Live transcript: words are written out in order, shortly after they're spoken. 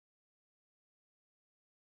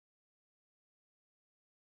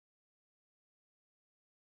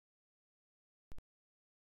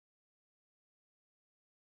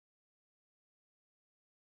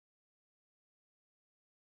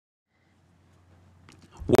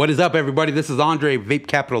What is up, everybody? This is Andre, Vape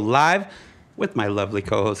Capital Live, with my lovely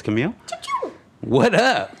co-host, Camille. Choo-choo. What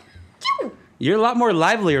up? Choo. You're a lot more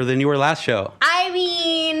livelier than you were last show. I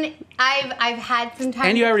mean, I've had some time.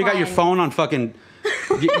 And you to already got plan. your phone on fucking...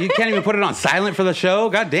 you can't even put it on silent for the show?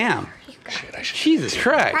 God damn. Jesus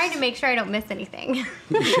Christ. I'm trying to make sure I don't miss anything.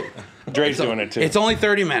 Dre's doing it too. It's only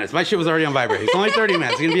 30 minutes. My shit was already on vibrate. It's only 30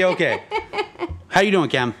 minutes. It's going to be okay. How you doing,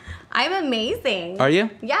 Cam? I'm amazing. Are you?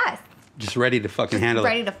 Yes. Just ready to fucking handle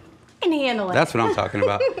Ready it. to fucking handle it. That's what I'm talking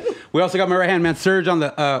about. We also got my right-hand man, Serge, on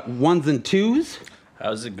the ones and twos.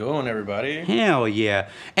 How's it going, everybody? Hell yeah.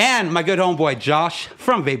 And my good homeboy, Josh,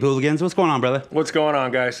 from Vape Hooligans. What's going on, brother? What's going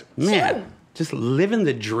on, guys? Man, just living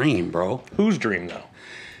the dream, bro. Whose dream, though?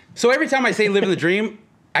 So every time I say living the dream,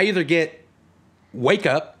 I either get wake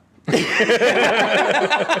up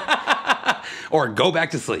or go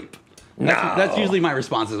back to sleep. That's usually my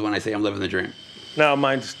responses when I say I'm living the dream. No,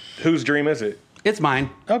 mine's whose dream is it? It's mine.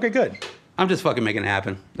 Okay, good. I'm just fucking making it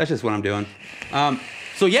happen. That's just what I'm doing.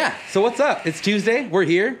 So yeah, so what's up? It's Tuesday. We're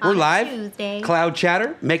here. We're On live. Tuesday. Cloud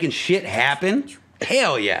chatter, making shit happen.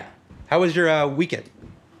 Hell yeah. How was your weekend?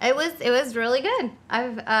 It was really good.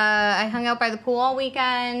 I hung out by the pool all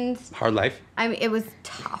weekend. Hard life. It was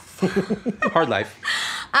tough. Hard life.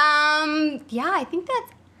 Yeah, I think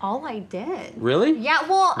that's all I did. Really? Yeah,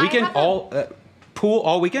 well, Weekend I have pool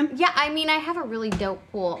all weekend? Yeah, I mean, I have a really dope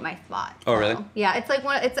pool at my spot. Oh, so, really? Yeah, it's like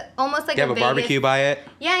it's almost like You have a Vegas, barbecue by it?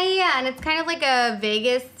 Yeah, and it's kind of like a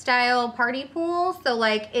Vegas style party pool. So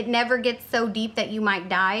like, it never gets so deep that you might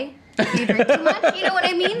die if you drink too much. You know what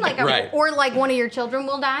I mean? Like, Right. Or like one of your children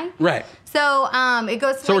will die. Right. So it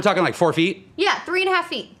goes. So we're talking like 4 feet? Yeah, 3.5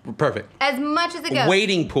 feet. Perfect. As much as it goes.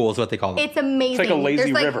 Wading pool is what they call them. It's amazing. It's like a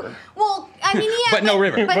lazy There's river. Well, I mean, yeah. But no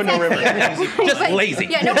river. But no river. sexier. Just But- lazy.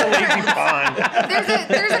 Yeah, no river. Pond.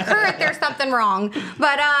 There's a current, there's something wrong.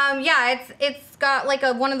 But yeah, it's got like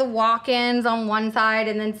one of the walk-ins on one side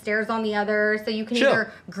and then stairs on the other. So you can Chill.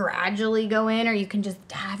 either gradually go in or you can just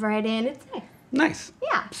dive right in. It's nice. Nice.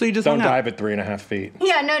 Yeah. So you just Don't hung out. dive at 3.5 feet.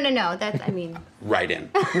 Yeah, no. That's, I mean. Right in.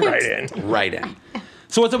 Right in. Right in.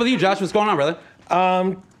 So what's up with you, Josh? What's going on,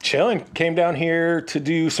 brother? Chilling. Came down here to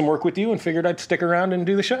do some work with you and figured I'd stick around and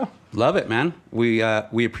do the show. Love it, man. We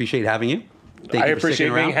appreciate having you. Thank I you for appreciate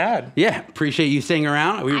sticking being around. had. Yeah, appreciate you staying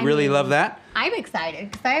around. We I really mean, love that. I'm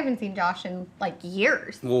excited because I haven't seen Josh in like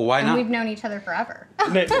years. Well, why and not? we've known each other forever. I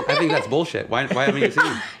think that's bullshit. Why haven't you seen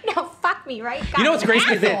him? No, fuck me, right? You know what's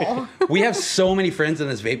crazy is Asshole. that we have so many friends in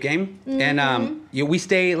this vape game, and we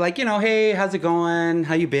stay like, hey, how's it going?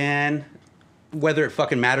 How you been? Whether it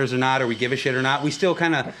fucking matters or not, or we give a shit or not, we still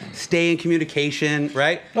kind of stay in communication,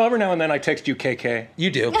 right? Well, every now and then I text you KK. You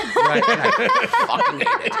do, right? And I fucking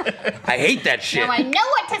hate it. I hate that shit. No, I know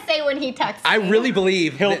what to say when he texts I me. really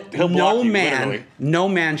believe He'll that block you, literally. no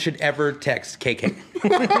man should ever text KK.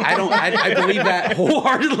 I believe that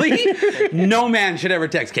wholeheartedly. No man should ever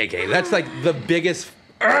text KK. That's like the biggest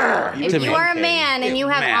If to you me. are a man and you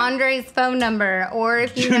have Man. Andre's phone number, or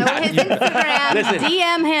if you Do know not- his Instagram, Listen,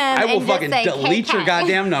 DM him. I will and fucking just say delete your KK.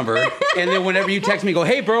 goddamn number, and then whenever you text me, go,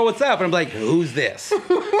 hey, bro, what's up? And I'm like, who's this?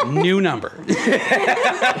 New number.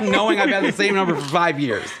 Knowing I've had the same number for 5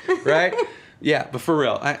 years, right? Yeah, but for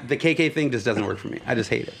real, the KK thing just doesn't work for me. I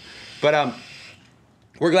just hate it. But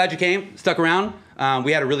we're glad you came, stuck around.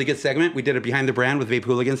 We had a really good segment. We did a Behind the Brand with Vape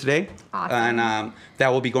Hooligans today. Awesome. And that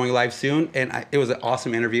will be going live soon. And it was an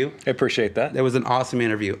awesome interview. I appreciate that. It was an awesome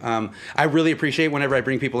interview. I really appreciate whenever I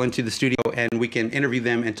bring people into the studio and we can interview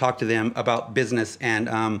them and talk to them about business and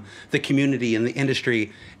the community and the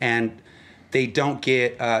industry. And they don't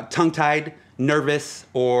get tongue-tied, nervous,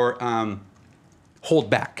 or hold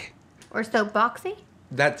back. Or soapboxy.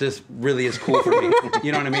 That just really is cool for me.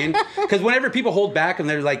 You know what I mean? Because whenever people hold back and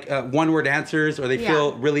they're like one-word answers, or they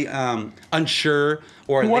feel really unsure,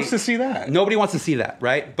 or Who wants to see that? Nobody wants to see that,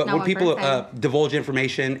 right? But Not when one people person. divulge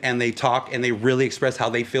information and they talk and they really express how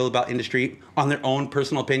they feel about industry on their own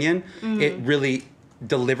personal opinion, it really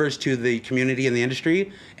delivers to the community and the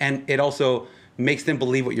industry, and it also makes them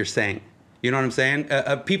believe what you're saying. You know what I'm saying?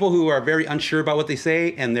 People who are very unsure about what they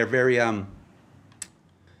say and they're very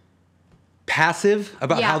passive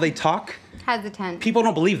about how they talk, Hesitant. people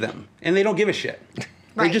don't believe them and they don't give a shit. They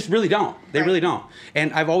Right. just really don't. They Right. really don't.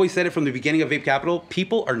 And I've always said it from the beginning of Vape Capital,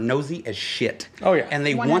 people are nosy as shit. Oh, yeah. And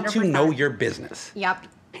they want to 100%. know your business. Yep.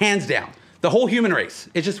 Hands down. The whole human race.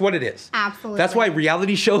 It's just what it is. Absolutely. That's why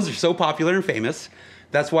reality shows are so popular and famous.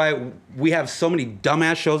 That's why we have so many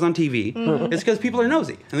dumbass shows on TV. Mm-hmm. It's because people are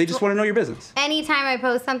nosy and they just want to know your business. Anytime I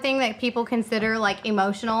post something that people consider like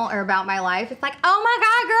emotional or about my life, it's like, oh my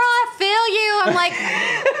God, girl, I feel you. I'm like,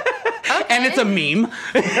 okay. And it's a meme.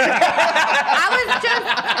 I was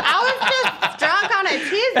just drunk on a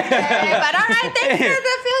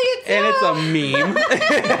I feel you too. And it's a meme.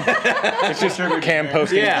 It's just Cam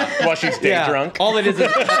posting while she's day drunk. All it is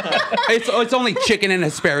it's only chicken and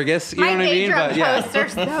asparagus. You know what I mean? But posts are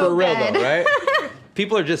so for real good. though, right?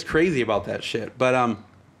 People are just crazy about that shit. But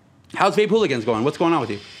how's Vape Hooligans going? What's going on with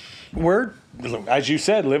you? We're, as you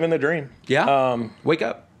said, living the dream. Yeah. Wake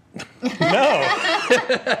up. No,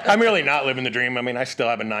 I'm really not living the dream. I mean, I still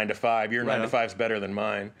have a 9 to 5. Your 9 to 5's better than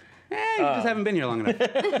mine. You just haven't been here long enough.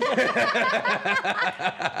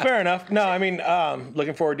 Fair enough. No, I mean,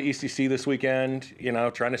 looking forward to ECC this weekend. You know,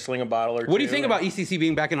 trying to sling a bottle or two. What do you think about ECC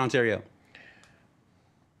being back in Ontario?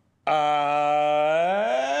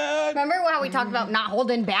 Remember how we talked about not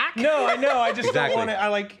holding back? No, I know. I just Exactly. don't want to. I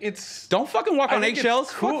like it's. Don't fucking walk on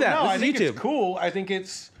eggshells. Cool. Fuck that. No, This I is think YouTube. it's cool. I think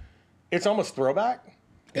it's almost throwback.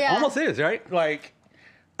 It almost is, right? Like,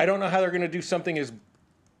 I don't know how they're going to do something as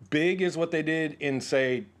big as what they did in,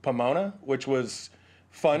 say, Pomona, which was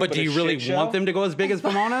fun. But do you really want them to go as big as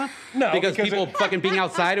Pomona? No, because people fucking being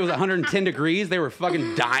outside, it was 110 degrees. They were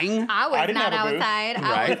fucking dying. I was didn't not have a booth. outside.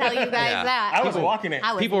 I Right. will tell you guys Yeah. that. I was walking it.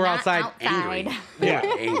 I was People were not outside angry. They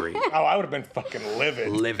were angry. Oh, I would have been fucking livid.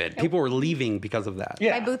 Livid. People were leaving because of that.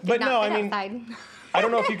 Yeah, My booth did but not no, fit I mean, outside. I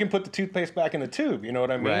don't know if you can put the toothpaste back in the tube. You know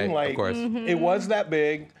what I mean? Right, of Like, course. it was that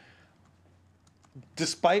big.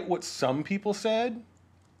 Despite what some people said,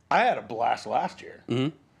 I had a blast last year.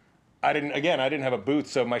 Mm-hmm. I didn't have a booth,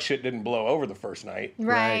 so my shit didn't blow over the first night.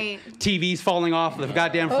 Right. TVs falling off the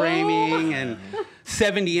goddamn framing and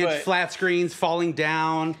 70-inch But- flat screens falling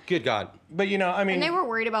down. Good God. But you know, I mean, And they were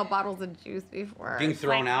worried about bottles of juice before. Being It's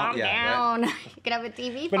thrown like, out, calm yeah, down. You could have a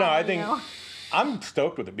TV. but no, I follow think you. I'm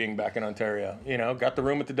stoked with it being back in Ontario. You know, got the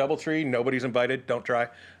room at the DoubleTree. Nobody's invited. Don't try.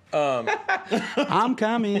 I'm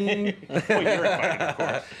coming. Well, you're invited, of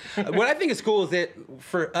course. What I think is cool is that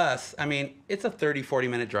for us, I mean, it's a 30,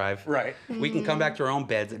 40-minute drive. Right. We can come back to our own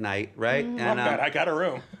beds at night, right? Not And bad. I got a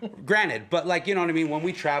room. granted, but like, you know what I mean? When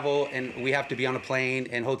we travel and we have to be on a plane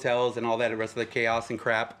and hotels and all that, the rest of the chaos and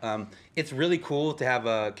crap, it's really cool to have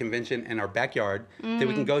a convention in our backyard that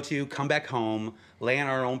we can go to, come back home, lay on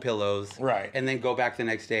our own pillows, Right. and then go back the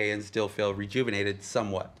next day and still feel rejuvenated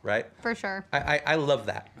somewhat, right? For sure. I love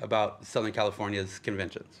that about Southern California's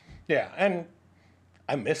conventions. Yeah, and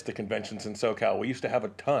I miss the conventions in SoCal. We used to have a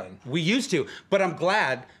ton. We used to, but I'm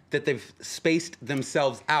glad that they've spaced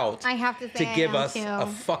themselves out I have to say I give am us too. a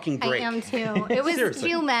fucking break. I am too. It was Seriously.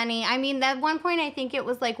 too many. I mean, at one point, I think it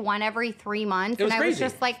was like one every 3 months. It was and I was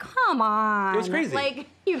crazy. just like, come on. It was crazy. Like,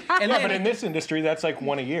 you have And Yeah, then- but in this industry, that's like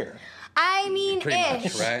one a year. I mean, Pretty much,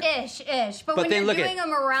 ish, right? ish. But But when then you're look at- doing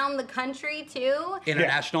them around the country too,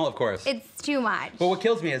 International, of course. it's too much. But what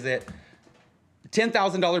kills me is that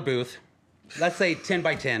 $10,000 booth, let's say 10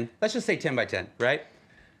 by 10, let's just say 10 by 10, right?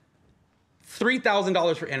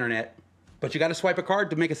 $3,000 for internet, but you got to swipe a card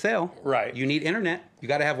to make a sale. Right. You need internet. You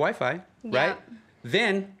got to have Wi-Fi, Yeah. right?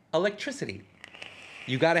 Then electricity.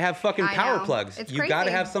 You got to have fucking I power know. plugs. It's You got to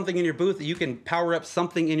crazy. have something in your booth that you can power up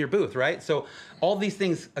something in your booth, right? So all these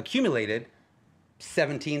things accumulated,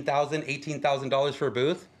 $17,000, $18,000 for a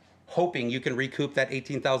booth, hoping you can recoup that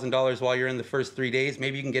 $18,000 while you're in the first 3 days.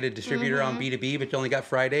 Maybe you can get a distributor on B2B, but you only got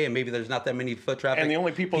Friday, and maybe there's not that many foot traffic. And the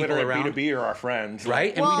only people that are around, at B2B are our friends.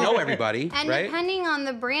 right? And we know everybody, And right? depending on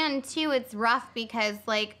the brand too, it's rough because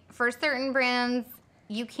like for certain brands,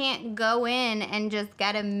 you can't go in and just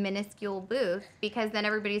get a minuscule booth because then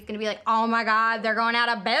everybody's gonna be like, oh my God, they're going out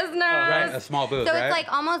of business. Right, a small booth, So right? it's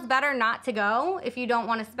like almost better not to go if you don't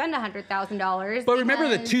want to spend $100,000. But remember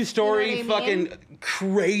the because, two-story you know what I mean? fucking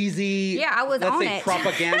crazy, Yeah, I was let's on say it.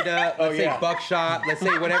 propaganda, let's say yeah. buckshot, let's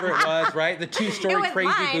say whatever it was, right? The It two-story was crazy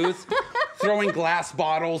mine. booths, throwing glass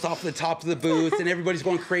bottles off the top of the booths, and everybody's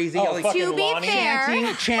going crazy, Oh, yelling, fucking To be Lonnie.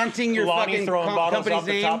 fair- chanting your Lonnie fucking throwing bottles company's off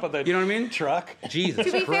the name. top of the You know what I mean? truck. Jesus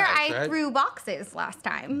To be fair, Christ, I right? threw boxes last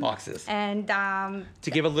time. Boxes. And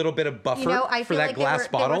to give a little bit of buffer you know, I for feel that like glass they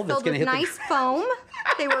bottle were that's filled going to with hit nice foam.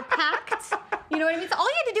 They were packed. You know what I mean? So all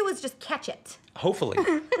you had to do was just catch it. hopefully.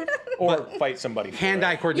 Or fight somebody. for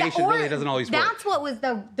Hand-eye it. coordination really doesn't always work. That's what was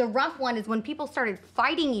the rough one is when people started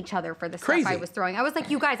fighting each other for the stuff Crazy. I was throwing. I was like,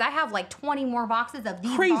 you guys, I have like 20 more boxes of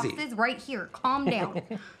these Crazy. boxes right here. Calm down.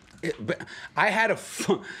 But I had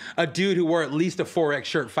a dude who wore at least a 4X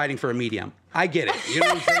shirt fighting for a medium. I get it. You know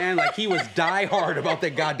what I'm saying? Like, he was die hard about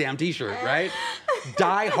that goddamn t-shirt, right?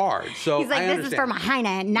 Die hard. So He's like, I this is for understand. my hyena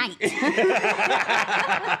at night.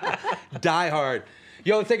 Die hard.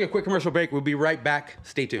 Yo, let's take a quick commercial break. We'll be right back.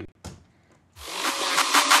 Stay tuned.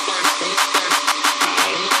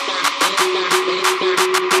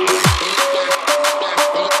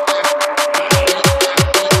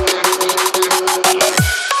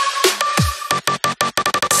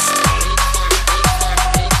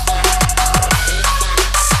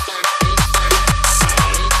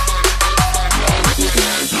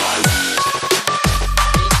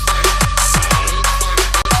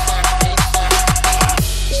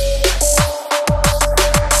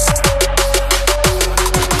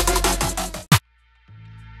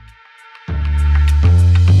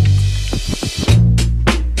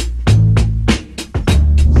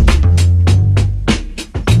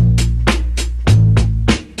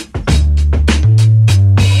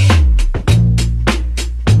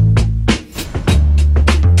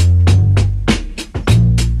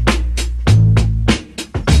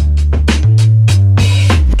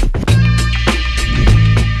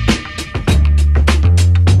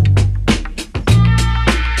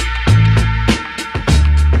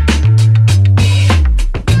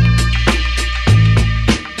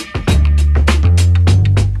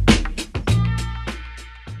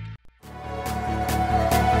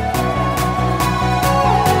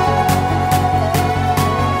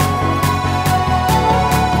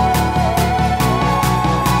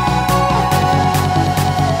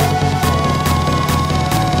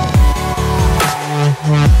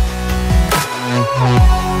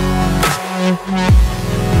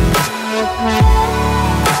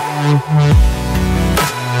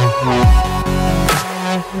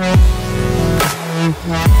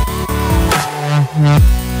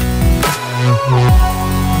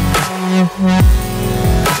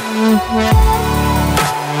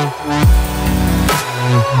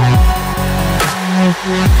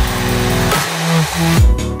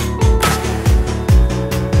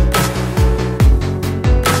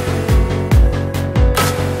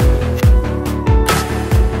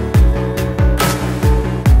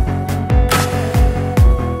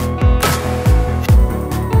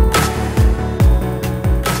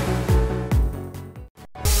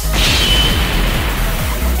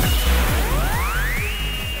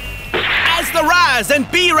 Raz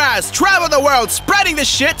and B-Raz travel the world spreading the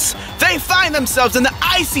shits, they find themselves in the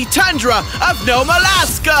icy tundra of Nome,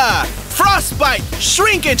 Alaska. Frostbite,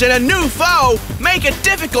 shrinkage, and a new foe make it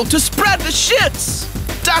difficult to spread the shits.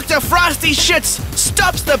 Dr. Frosty Shits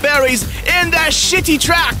stops the berries in their shitty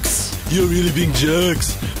tracks. You're really being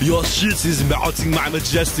jerks. Your shit is melting my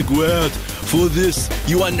majestic world. For this,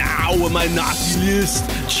 you are now on my naughty list.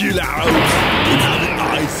 Chill out and have a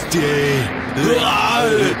nice day.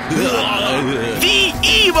 The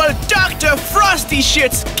evil Dr. Frosty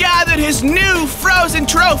Shits gathered his new frozen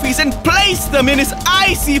trophies and placed them in his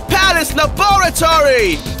icy palace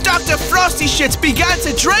laboratory. Dr. Frosty Shits began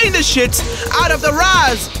to drain the shits out of the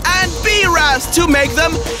Raz and B-Raz to make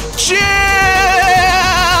them chilled.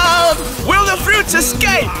 Will the fruits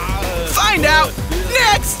escape? Find out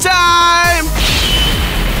next time!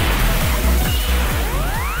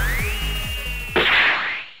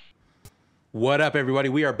 What up, everybody?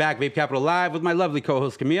 We are back, Vape Capital Live, with my lovely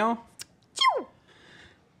co-host, Camille.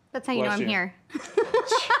 That's how you know I'm here.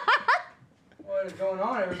 What is going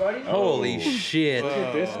on, everybody? Holy shit. Look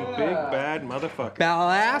at this big bad motherfucker.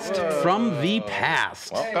 Blast from the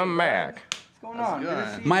past. Welcome back. What's going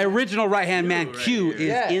on? My original right-hand man, Q, is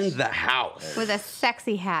Yes. in the house. With a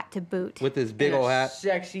sexy hat to boot. With his big old hat.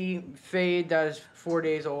 Sexy fade that is 4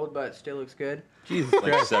 days old, but still looks good. Jesus Like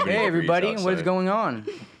Christ. 70 Hey, degrees everybody. What is outside. going on?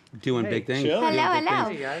 Doing big things. chill. Doing Hello, big hello.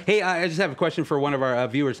 things. Hey, guys. Hey, I just have a question for one of our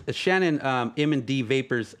viewers. Shannon, M&D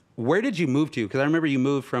Vapors, where did you move to? Because I remember you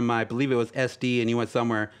moved from, I believe it was SD, and you went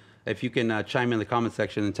somewhere. If you can chime in the comment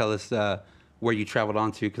section and tell us where you traveled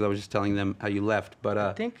on to, because I was just telling them how you left.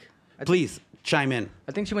 But please chime in.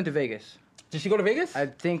 I think she went to Vegas. Did she go to Vegas? I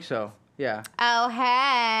think so. Yeah. Oh, She'll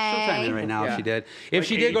chime in hey. right now if Yeah. she did. If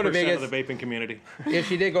she did go to 80% Vegas, of the vaping community. if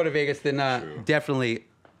she did go to Vegas, then definitely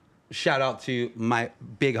shout out to my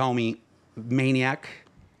big homie Maniac,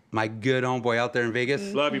 my good homeboy out there in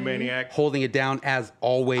Vegas. Love you, maniac. Holding it down as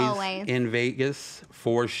always, Always. in Vegas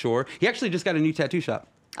for sure. He actually just got a new tattoo shop.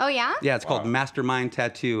 Oh, yeah? Yeah, it's called Mastermind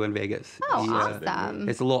Tattoo in Vegas. Oh, He, awesome.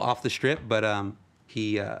 it's a little off the strip, but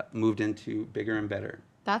he moved into bigger and better.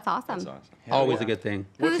 That's awesome. That's awesome. Always a good thing.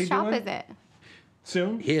 What's Whose he shop doing? is it?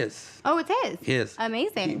 Soon? His. Oh, it's his. His.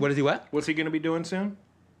 Amazing. What is he what? What's he going to be doing soon?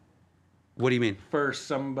 What do you mean? For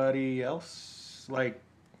somebody else, like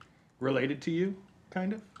related to you,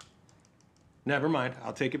 kind of? Never mind.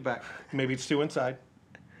 I'll take it back. Maybe it's too inside.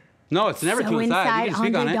 No, it's never so too inside. You can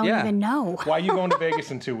speak on it. don't Yeah. even know. Why are you going to Vegas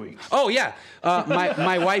in 2 weeks? Oh yeah,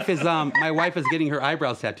 my wife is getting her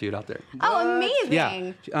eyebrows tattooed out there. Oh, amazing.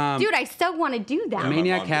 Yeah. Dude, I so want to do that.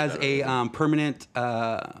 Maniac mom did has that a permanent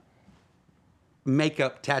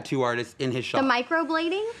makeup tattoo artist in his The shop.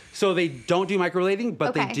 microblading? So they don't do microblading,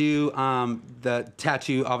 but they Okay. do the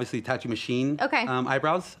tattoo, obviously tattoo machine Okay.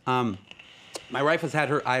 eyebrows. My wife has had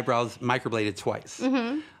her eyebrows microbladed twice.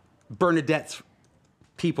 Bernadette's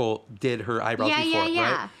people did her eyebrows Yeah, before,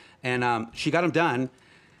 yeah. right? And she got them done,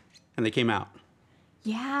 and they came out.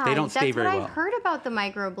 Yeah. They don't stay that's very what well. I've heard about the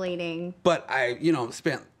microblading. But I,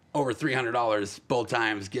 spent over $300 both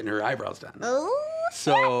times getting her eyebrows done. Oh,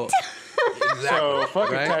 So, exactly. So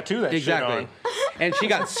fucking right? tattoo that exactly. shit on. And she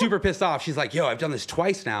got super pissed off. She's like, yo, I've done this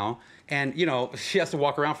twice now. And, she has to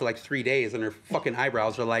walk around for like 3 days and her fucking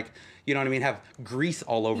eyebrows are like, you know what I mean, have grease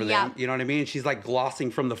all over them. Yep. You know what I mean? She's like glossing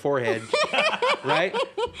from the forehead, right?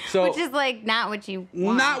 So which is like not what you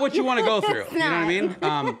want. not what you want to go through. It's You know what I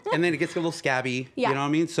not. mean? And then it gets a little scabby. Yeah. You know what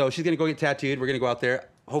I mean? So she's gonna go get tattooed. We're gonna go out there.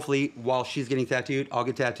 Hopefully, while she's getting tattooed, I'll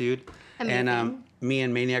get tattooed. Amazing. And me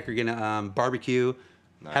and Maniac are gonna barbecue,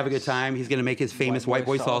 have a good time. He's gonna make his famous white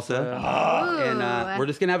boy salsa, and we're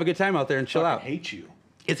just gonna have a good time out there and chill I out. hate you.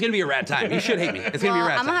 It's gonna be a rad time. You should hate me. It's gonna Well, be a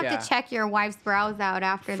rad I'm time. gonna have Yeah. to check your wife's brows out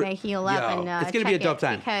after they heal up, yo, and it's gonna be check a dope it,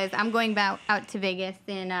 time. because I'm going out to Vegas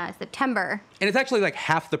in September. And it's actually like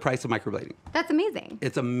half the price of microblading. That's amazing.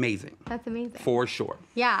 It's amazing, That's amazing. for sure.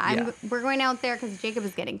 Yeah, we're going out there because Jacob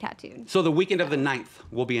is getting tattooed. So the weekend of the 9th,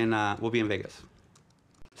 we'll be in Vegas.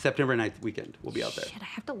 September 9th weekend, we'll be out there. Shit, I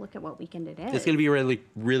have to look at what weekend it is. It's gonna be really,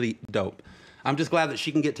 really dope. I'm just glad that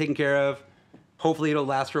she can get taken care of. Hopefully it'll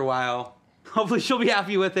last for a while. Hopefully she'll be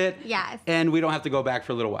happy with it. Yes. And we don't have to go back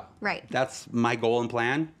for a little while. Right. That's my goal and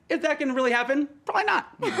plan. If that can really happen, probably not.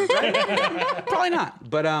 Right? Probably not.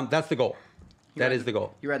 But that's the goal. That is the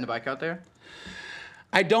goal. You riding the bike out there?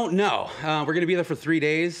 I don't know. We're going to be there for 3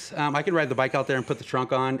 days. I can ride the bike out there and put the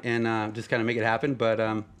trunk on and just kind of make it happen.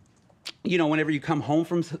 But, whenever you come home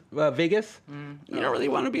from Vegas, you don't really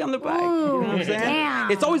want to be on the bike. You know what I'm saying?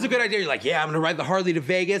 damn. It's always a good idea. You're like, yeah, I'm going to ride the Harley to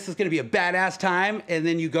Vegas. It's going to be a badass time. And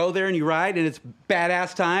then you go there and you ride and it's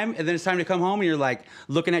badass time. And then it's time to come home and you're like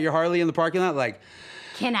looking at your Harley in the parking lot like,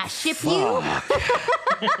 Can I ship you?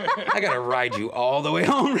 I gotta ride you all the way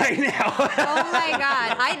home right now. Oh my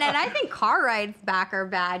god! I think car rides back are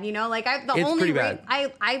bad. You know, like It's pretty bad.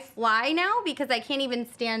 I fly now because I can't even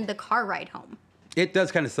stand the car ride home. It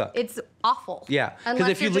does kind of suck. It's awful. Yeah, because Unless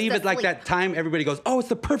if you you're leave just it like asleep. that time, everybody goes, "Oh, it's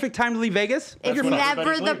the perfect time to leave Vegas." It's when never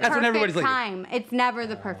everybody's the leaving. That's when everybody's perfect leaving. time. It's never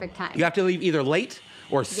the perfect time. You have to leave either late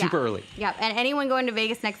or super Yeah. early. Yeah, and anyone going to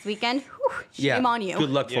Vegas next weekend, whew, shame on you. Good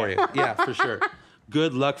luck for you. Yeah, for sure.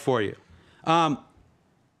 Good luck for you.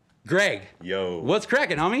 Greg. Yo. What's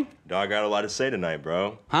cracking, homie? Dog, I got a lot to say tonight,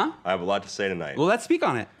 bro. Huh? I have a lot to say tonight. Well, let's speak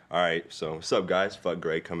on it. All right, so what's up, guys?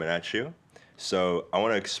 FvkGreg coming at you. So I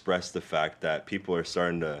want to express the fact that people are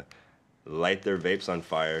starting to light their vapes on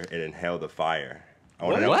fire and inhale the fire. I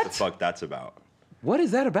want to know what the What? fuck that's about. What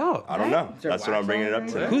is that about? I don't know. there That's what I'm wax bringing it on up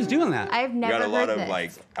it? today. Who's doing that? I've We never got a lot heard of this.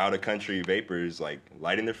 like out of country vapors like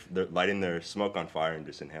lighting their smoke on fire and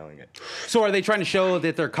just inhaling it. So are they trying to show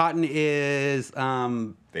that their cotton is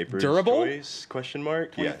Vapors durable? choice, question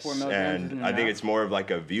mark? 24 Yes. milligrams in And your I think mouth. it's more of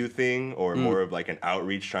like a view thing or more of like an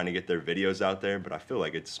outreach trying to get their videos out there, but I feel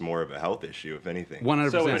like it's more of a health issue if anything.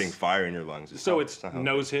 100%. So Putting fire in your lungs is So health- it's not healthy.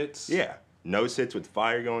 nose hits. Yeah. Nose hits with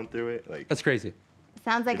fire going through it. Like That's crazy.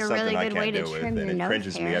 Sounds like it's a really something I good can't way to deal with, trim and your it nose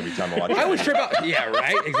cringes me hair. every time I watch it. I always trip out. Yeah,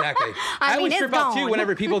 right. Exactly. I always mean, trip it's out too gone.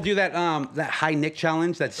 whenever people do that that high Nick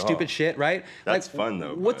challenge, that stupid shit, right? That's fun,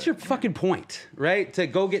 though, What's but- your fucking point, right? To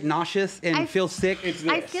go get nauseous and I- feel sick. It's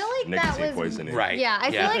I this. feel like that Nicotine was poisoning. Right. Yeah, I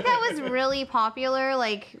feel like that was really popular.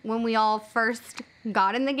 Like when we all first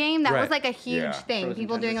got in the game, that Right. was like a huge Yeah. thing. Frozen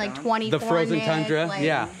People doing Tundra like challenge? 24 the frozen Nick, tundra, like-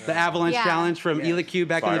 yeah, the avalanche Yeah. challenge from ELQ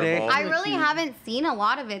back in the day. Fireball. I really haven't seen a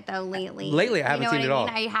lot of it though lately. Lately, I haven't you know seen what it I all.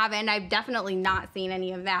 mean? I haven't. I've definitely not seen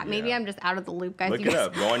any of that. Maybe Yeah. I'm just out of the loop, guys. Look You it guys-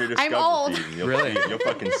 up. Go on your Discover I'm old. feed. and You'll Really? You'll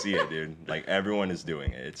fucking see it, dude. Like everyone is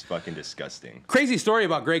doing it. It's fucking disgusting. Crazy story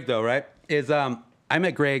about Greg though, right? Is I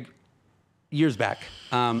met Greg years back,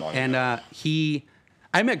 and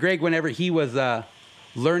I met Greg whenever he was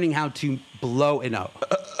learning how to blow it out,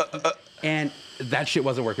 and that shit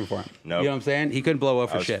wasn't working for him. Nope. You know what I'm saying? He couldn't blow up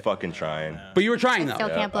I for was shit. fucking trying. But you were trying though. Still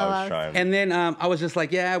can't blow I was out. trying. And then I was just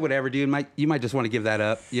like, yeah, whatever, dude. You might just want to give that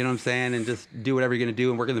up. You know what I'm saying? And just do whatever you're gonna do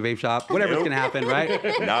and work in the vape shop. Whatever's Nope. gonna happen,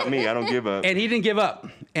 right? Not me. I don't give up. And he didn't give up.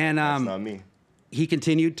 And That's not me. he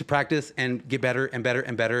continued to practice and get better and better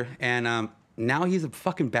and better. And now he's a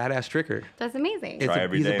fucking badass tricker. That's amazing. He's Try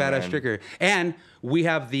every a day, badass man. tricker. And we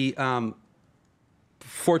have the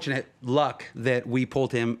fortunate luck that we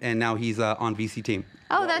pulled him, and now he's on VC team.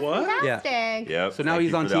 Oh, that's What? fantastic. Yep. So now Thank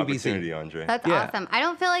he's you on for the Team BC. opportunity, Andre. That's Yeah. awesome. I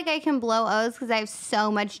don't feel like I can blow O's because I have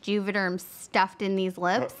so much Juvederm stuffed in these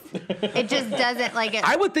lips. It just doesn't like it.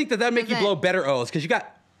 I would think that make you Doesn't- blow better O's because you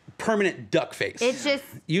got permanent duck face. It's just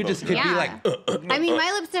you just could be yeah. like, I mean,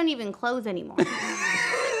 my lips don't even close anymore.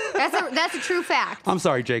 That's a true fact. I'm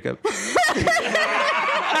sorry, Jacob. No,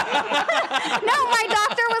 my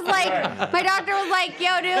doctor was like,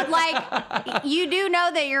 yo, dude, like, you do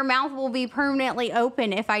know that your mouth will be permanently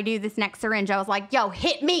open if I do this next syringe. I was like, yo,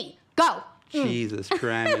 hit me, go. Jesus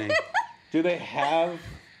Christ. Do they have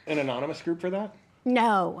an anonymous group for that?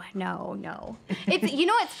 No. It's you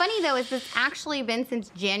know what's funny though is it's actually been since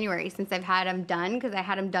January since I've had them done because I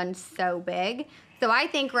had them done so big. So I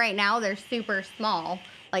think right now they're super small,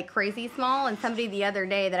 like crazy small. And somebody the other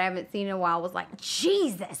day that I haven't seen in a while was like,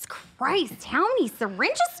 Jesus Christ, how many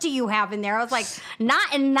syringes do you have in there? I was like,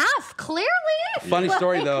 not enough, clearly. Funny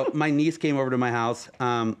story though, my niece came over to my house,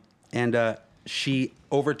 and she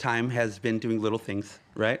over time has been doing little things,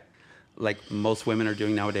 right? Like most women are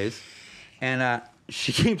doing nowadays. And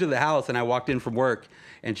she came to the house, and I walked in from work,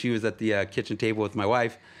 and she was at the kitchen table with my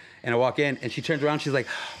wife. And I walk in, and she turns around, she's like,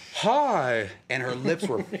 "Hi," and her lips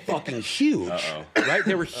were fucking huge, right?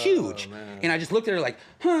 They were huge, and I just looked at her like,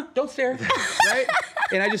 "Huh? Don't stare," right?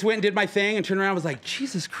 And I just went and did my thing, and turned around, and was like,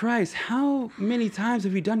 "Jesus Christ, how many times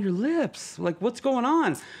have you done your lips? Like, what's going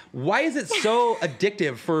on? Why is it so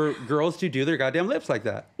addictive for girls to do their goddamn lips like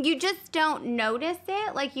that?" You just don't notice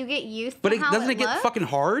it, like you get used But to how doesn't it get looks. fucking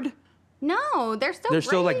hard? No, they're still They're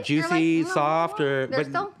still like great. They're juicy, like, soft, or they're but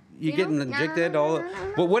still, you getting injected all.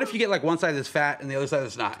 But what if you get like one side that's fat and the other side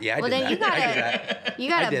that's not? Yeah, I Well, did then that. you I did got that. you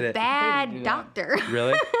got I did a it. bad doctor.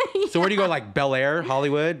 Really? So where do you go? Like Bel Air,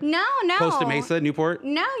 Hollywood, No. Costa Mesa, Newport?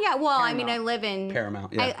 No, yeah. Well, I mean, I live in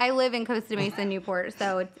Paramount, yeah. I live in Costa Mesa, Newport,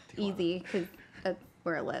 so it's easy because that's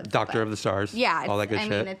where I live. Doctor but- of the Stars. Yeah, all that good I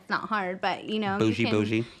shit. mean, it's not hard, but you know, Bougie, you can,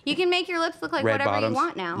 bougie. You can make your lips look like Red whatever bottoms, you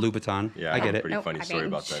want now. Louboutin. Yeah, I I get have a it. pretty Nope, funny I story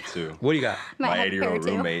didn't. about that too. What do you got? Might My have a 80-year-old pair,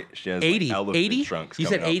 too. roommate, she has 80? like elephant 80? trunks You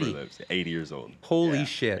coming said out 80? her lips. 80 years old. Holy Yeah.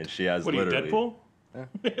 shit. And she has What are you, literally Deadpool?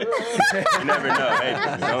 You never know.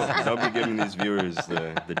 Hey, don't be giving these viewers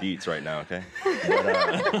the deets right now, okay?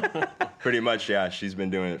 But, pretty much, yeah, she's been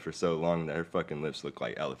doing it for so long that her fucking lips look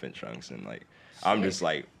like elephant trunks, and like, I'm just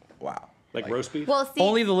like, wow. Like roast beef? Well, see,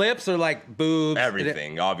 Only the lips or like boobs?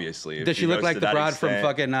 Everything, obviously. If Does she look goes like to the that broad from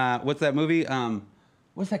extent- fucking, what's that movie?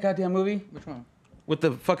 What's that goddamn movie? Which one? With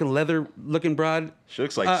the fucking leather-looking broad? She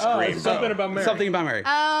looks like Scream, Something bro. About Mary. Something About Mary.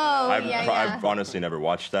 oh, I've, yeah. I've honestly never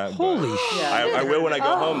watched that. Holy but shit. I will when I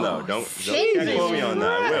go home, though. Don't quote me on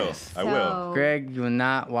that. I will. I will. So- Greg, you will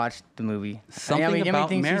not watch the movie. Something how many About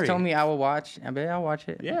things Mary. she's told me I will watch. I bet I'll watch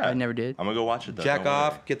it. Yeah. I never did. I'm gonna go watch it though. Jack don't worry.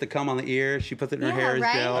 off, get the cum on the ear. She puts it in her hair as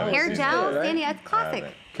right? gel. Hair seen gel, that, right? Sandy, that's classic.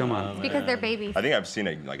 Come on. Because they're babies. I think I've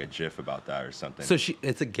seen like a GIF about that or something. So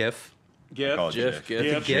it's a GIF. Gif. Called Gif. GIF.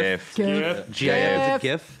 Gif. GIF. Gif. GIF. It's a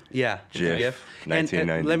GIF. Yeah. It's a GIF. GIF. And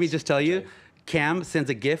 1990s. let me just tell you, Cam sends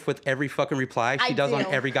a GIF with every fucking reply she does on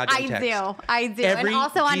every goddamn text. I do. Every And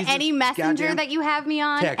also on Jesus any messenger goddamn that you have me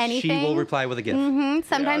on, Text, anything. she will reply with a GIF.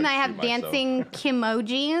 Sometimes Yeah, I I'd have shoot myself. dancing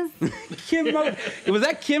Kimojis. Was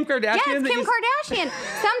that Kim Kardashian? Yes, that Kim you- Kardashian.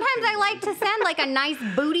 Sometimes I like to send like a nice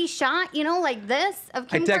booty shot, you know, like this of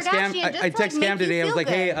I Kim text Cam. Kardashian. just I to, text like, Cam make you today. I was feel like,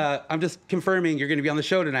 "Hey, good. I'm just confirming you're going to be on the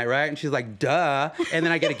show tonight, right?" And she's like, "Duh." And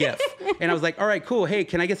then I get a GIF, and I was like, "All right, cool. Hey,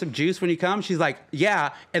 can I get some juice when you come?" She's like,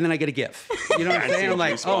 "Yeah." And then I get a GIF. You know what I'm I see saying? a I'm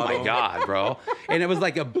like, juice "Oh my bottle. god, bro!" And it was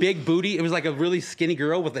like a big booty. It was like a really skinny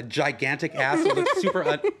girl with a gigantic ass that looked super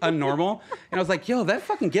unnormal. And I was like, "Yo, that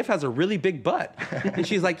fucking GIF has a really big butt." And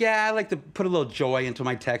she's like, "Yeah, I like to put a little joy into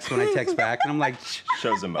my text when I text back." And I'm like,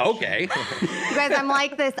 Shows emotion. "Okay, You guys, I'm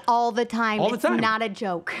like this all the time. All the It's time. not a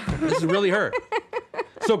joke. this is really her."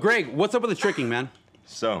 So, Greg, what's up with the tricking, man?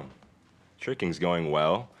 So, tricking's going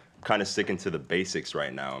well. Kind of sticking to the basics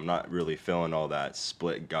right now. I'm not really feeling all that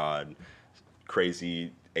split god,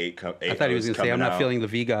 crazy eight. I thought he was going to say, "I'm not feeling the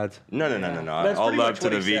V gods." No. That's All pretty love much to what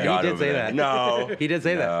the he V said. god He did over say there. that. No, He did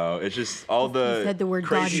say that. no. It's just all the said the word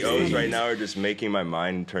crazy God O's instead. right now are just making my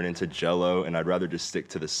mind turn into Jello, and I'd rather just stick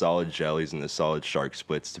to the solid jellies and the solid shark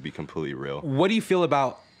splits to be completely real. What do you feel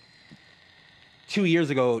about 2 years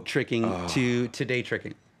ago tricking to today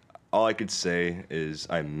tricking? All I could say is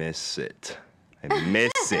I miss it. I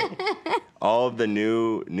miss it. All of the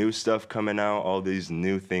new stuff coming out, all these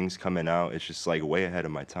new things coming out, it's just like way ahead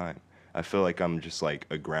of my time. I feel like I'm just like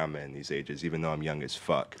a grandma in these ages, even though I'm young as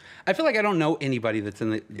fuck. I feel like I don't know anybody that's in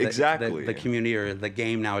the Exactly. the community or the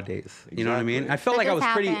game nowadays. You know what I mean? Exactly. I felt That like I was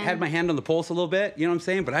does pretty happen. had my hand on the pulse a little bit. You know what I'm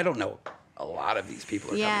saying? But I don't know a lot of these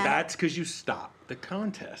people. Are Yeah. That's because you stopped the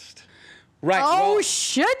contest. Right. Oh, well,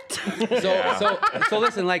 shit. so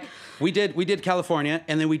listen, like we did California,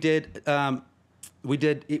 and then we did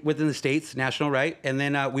it within the states, national, right? And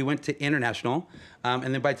then we went to international, and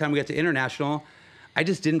then by the time we got to international, I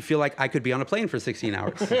just didn't feel like I could be on a plane for 16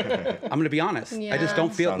 hours. I'm gonna be honest. I just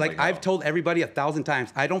don't feel Sounds like like I've hell. told everybody 1,000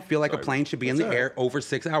 times. I don't feel like a plane should be in the air over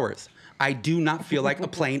 6 hours. I do not feel like a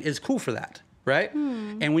plane is cool for that, right?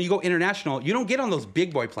 And when you go international, you don't get on those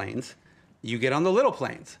big boy planes. You get on the little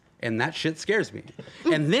planes. And that shit scares me.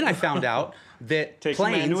 And then I found out that Takes a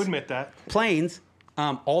man to admit that. planes,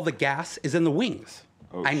 all the gas is in the wings.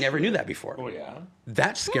 I never knew that before. Oh, yeah.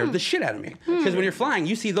 That scared the shit out of me. Because when you're flying,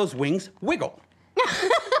 you see those wings wiggle.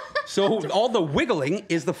 So all the wiggling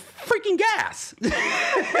is the freaking gas,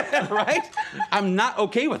 right? I'm not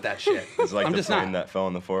okay with that shit. It's like I'm the just plane not. that fell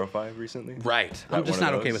on the 405 recently. Right. I'm That just one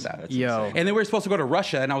not of okay those? with that. That's Yo. insane. And then we were supposed to go to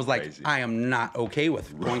Russia, and I was like, Crazy. I am not okay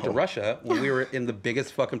with going to Russia when we were in the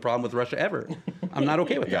biggest fucking problem with Russia ever. I'm not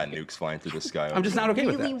okay with We got that. nukes flying through the sky. I'm just not okay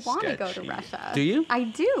with really that. want to go to Sketchy. Russia. Do you? I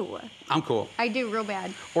do. I'm cool. I do real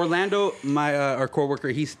bad. Orlando, our coworker,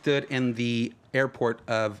 he stood in the airport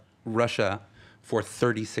of Russia for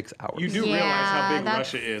 36 hours. You do Yeah, realize how big that's-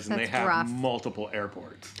 Russia is, and they that's have rough. multiple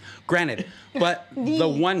airports. Granted, but the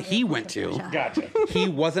one he went to, Gotcha. he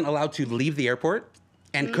wasn't allowed to leave the airport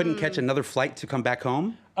and couldn't catch another flight to come back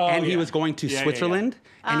home. And he yeah. was going to Yeah, yeah, Switzerland,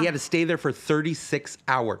 and he had to stay there for 36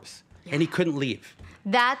 hours, and he couldn't leave.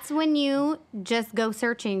 That's when you just go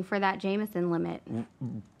searching for that Jameson limit.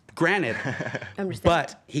 Granted, I'm just saying.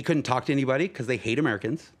 but he couldn't talk to anybody because they hate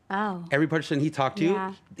Americans. Oh. Every person he talked to,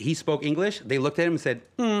 Yeah. he spoke English. They looked at him and said,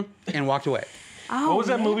 and walked away. Oh, What was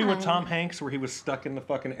that movie with man. Tom Hanks where he was stuck in the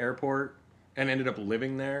fucking airport and ended up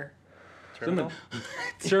living there? Terminal?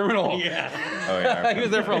 Terminal. Yeah. Oh, yeah. He was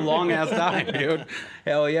there for a long ass time, dude.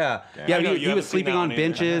 Hell yeah. Yeah, I know he you haven't was seen sleeping that on one either.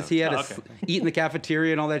 benches. He had Oh, to okay. eat in the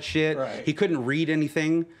cafeteria and all that shit. Right. He couldn't read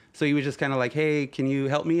anything. So he was just kind of like, hey, can you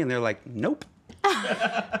help me? And they're like, nope.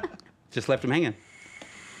 Just left him hanging.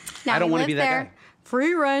 Now I don't he wanna be lives that there. guy.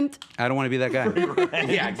 Free rent. I don't want to be that guy.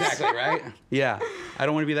 Yeah, exactly, right? Yeah, I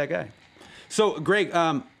don't want to be that guy. So, Greg,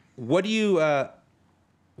 what do you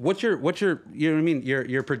what's your you know what I mean?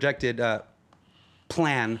 Your projected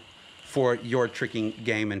plan for your tricking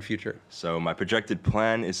game and future? So my projected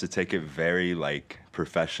plan is to take it very like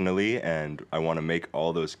professionally, and I want to make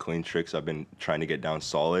all those clean tricks I've been trying to get down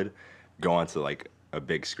solid go onto like a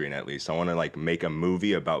big screen at least. I want to like make a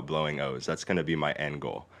movie about blowing O's. That's gonna be my end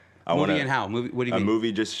goal. Movie and how? Movie? What do you mean? A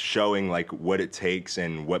movie just showing like what it takes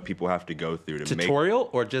and what people have to go through to tutorial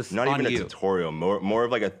or just not on even you? a tutorial, more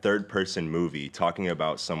of like a third person movie talking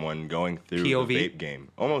about someone going through POV? the vape game,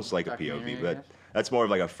 almost like a POV, but that's more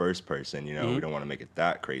of like a first person. You know, we don't want to make it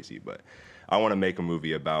that crazy, but I want to make a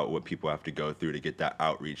movie about what people have to go through to get that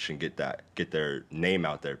outreach and get their name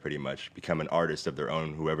out there, pretty much become an artist of their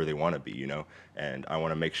own, whoever they want to be, you know. And I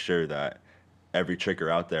want to make sure that every tricker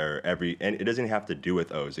out there, and it doesn't have to do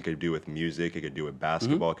with O's. It could do with music. It could do with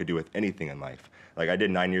basketball. It could do with anything in life. Like I did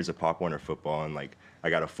 9 years of Pop Warner football, and like I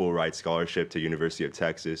got a full ride scholarship to University of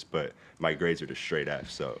Texas, but my grades are just straight F.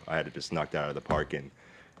 So I had to just knock that out of the park and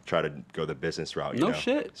try to go the business route. You know?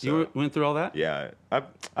 Shit. So, you went through all that? Yeah,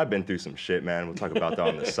 I've been through some shit, man. We'll talk about that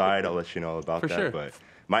on the side. I'll let you know about that. Sure. But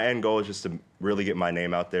my end goal is just to really get my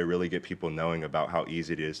name out there, really get people knowing about how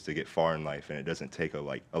easy it is to get far in life, and it doesn't take a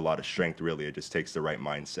lot of strength. Really, it just takes the right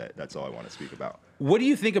mindset. That's all I want to speak about. What do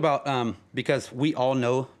you think about because we all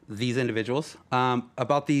know these individuals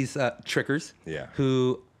about these trickers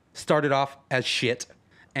who started off as shit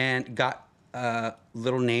and got a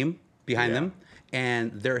little name behind them,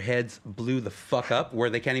 and their heads blew the fuck up where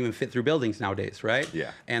they can't even fit through buildings nowadays, right?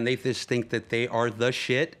 Yeah. And they just think that they are the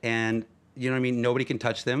shit, and you know what I mean? Nobody can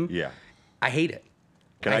touch them. Yeah. I hate it.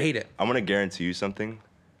 I hate it. I'm going to guarantee you something.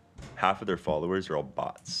 Half of their followers are all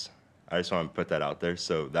bots. I just want to put that out there.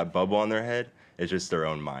 So that bubble on their head is just their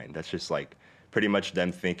own mind. That's just like pretty much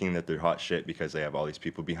them thinking that they're hot shit because they have all these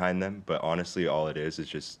people behind them. But honestly, all it is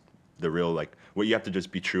just the real, like, what you have to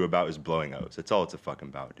just be true about is blowing O's. That's all it's a fucking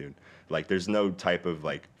about, dude. Like, there's no type of,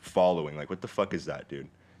 like, following. Like, what the fuck is that, dude?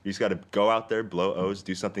 You just got to go out there, blow O's,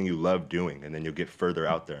 do something you love doing, and then you'll get further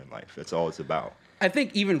out there in life. That's all it's about. I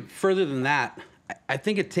think even further than that, I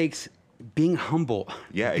think it takes being humble,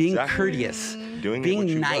 being courteous,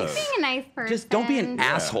 being nice. Being a nice person. Just don't be an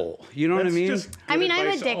asshole. You know what I mean? I mean, I'm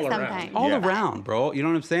a dick sometimes. All around, bro. You know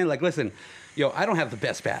what I'm saying? Like, listen, yo, I don't have the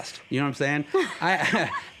best past. You know what I'm saying?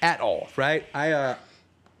 At all, right?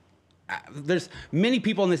 There's many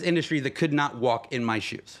people in this industry that could not walk in my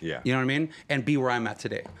shoes. Yeah. You know what I mean? And be where I'm at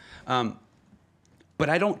today. But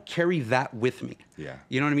I don't carry that with me. Yeah.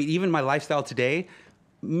 You know what I mean? Even my lifestyle today,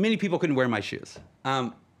 many people couldn't wear my shoes.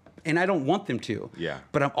 And I don't want them to. Yeah.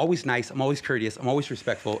 But I'm always nice, I'm always courteous, I'm always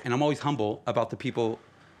respectful, and I'm always humble about the people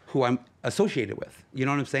who I'm associated with. You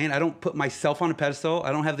know what I'm saying? I don't put myself on a pedestal.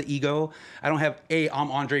 I don't have the ego. I don't have, hey,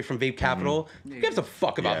 I'm Andre from Vape Capital. Who gives a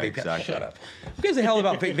fuck about Vape Capital? Shut up. Who gives a hell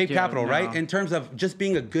about Vape Capital, right? In terms of just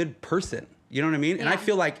being a good person. You know what I mean? And I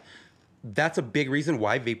feel like that's a big reason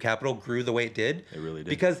why Vape Capital grew the way it did. It really did.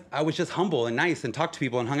 Because I was just humble and nice and talked to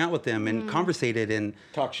people and hung out with them and conversated and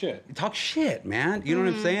talk shit, man. You know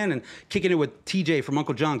what I'm saying? And kicking it with TJ from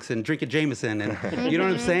Uncle Junk's and drinking Jameson and you know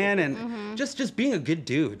what I'm saying? And just being a good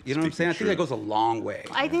dude. You know what I'm saying? I think that goes a long way.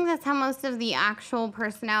 I think that's how most of the actual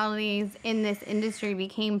personalities in this industry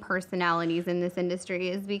became personalities in this industry,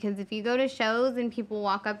 is because if you go to shows and people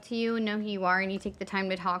walk up to you and know who you are and you take the time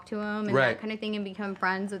to talk to them and that kind of thing and become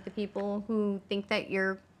friends with the people who think that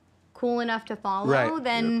you're cool enough to follow,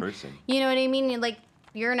 then you're a person. You know what I mean?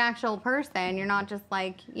 You're an actual person. You're not just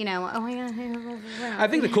like, you know, oh my god. I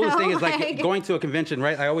think the coolest thing is like going to a convention,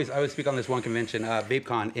 right? I always speak on this one convention,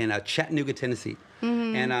 VapeCon in Chattanooga, Tennessee,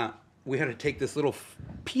 and we had to take this little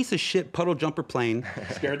piece of shit puddle jumper plane.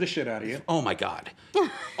 Scared the shit out of you. Oh my god.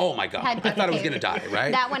 Oh my god. I thought I was gonna die.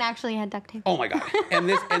 Right. That one actually had duct tape. Oh my god. And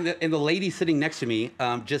the lady sitting next to me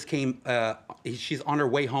just came. She's on her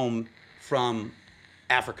way home from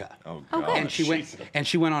Africa. Oh god. And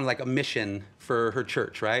she went on like a mission for her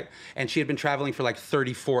church, right? And she had been traveling for like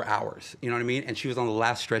 34 hours. You know what I mean? And she was on the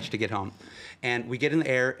last stretch to get home. And we get in the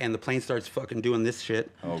air, and the plane starts fucking doing this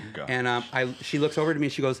shit. Oh god. And she looks over to me,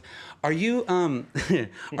 and she goes, "Are you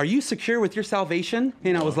are you secure with your salvation?"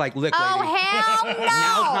 And I was like, "Look, lady, hell no!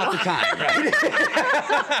 Now's not the time.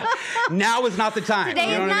 Right? Now is not the time.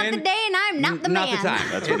 Today you know is what not I mean? the day, and I'm not the man. Not the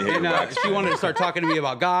time." That's when you hit the wax. She wanted to start talking to me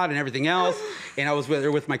about God and everything else. And I was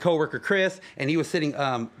with my coworker Chris, and he was sitting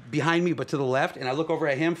behind me, but to the left. And I look over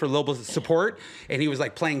at him for a little bit of support, and he was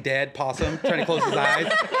like playing dead possum, trying to close his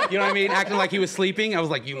eyes. You know what I mean? Acting like he was sleeping. I was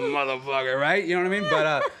like, "You motherfucker," right? You know what I mean?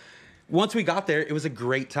 But once we got there, it was a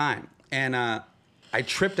great time, and I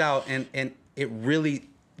tripped out, and it really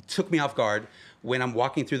took me off guard when I'm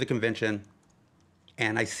walking through the convention,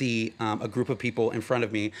 and I see a group of people in front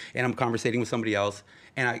of me, and I'm conversating with somebody else,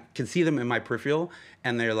 and I can see them in my peripheral,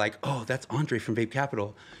 and they're like, oh, that's Andre from Vape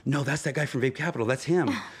Capital. No, that's that guy from Vape Capital. That's him.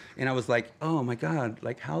 And I was like, oh my God,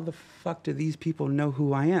 like how the fuck do these people know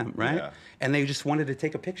who I am, right? Yeah. And they just wanted to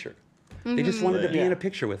take a picture. They just wanted to be in a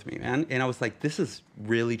picture with me, man. And I was like, this is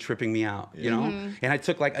really tripping me out, you know? And I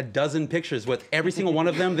took like a dozen pictures with every single one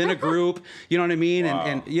of them, then a group, you know what I mean? Wow.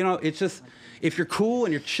 And you know, it's just, if you're cool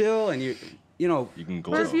and you're chill and you know, You can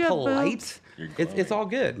glow. just polite, it's all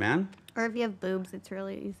good, man. Or if you have boobs, it's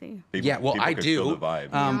really easy. People- Yeah, well, people I can do. feel the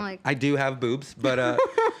vibe. I do have boobs, but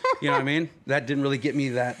you know what I mean? That didn't really get me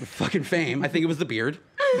that fucking fame. I think it was the beard.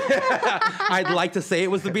 I'd like to say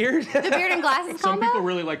it was the beard. The beard and glasses Some combo? people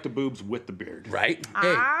really like the boobs with the beard. Right?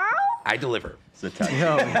 Hey, I deliver. It's a tattoo.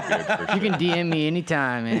 Yo, Good for you sure. can DM me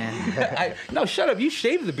anytime, man. No, shut up. You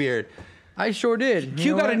shaved the beard. I sure did.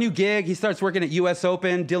 Q got a new gig. He starts working at US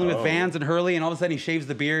Open, dealing with Vans and Hurley, and all of a sudden he shaves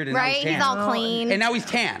the beard and now Right? he's tan. He's all clean. And now he's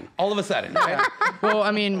tan, all of a sudden. Right? Well,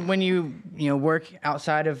 I mean, when you work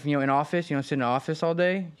outside of an office, sit in an office all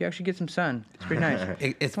day, you actually get some sun. It's pretty nice.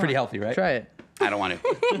 It's pretty healthy, right? Try it. I don't want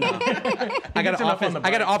to. I got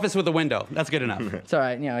an office with a window. That's good enough. It's all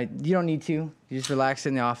right. You don't need to. You just relax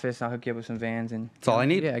in the office. I'll hook you up with some Vans and. That's all I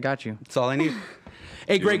need. Yeah, I got you. That's all I need.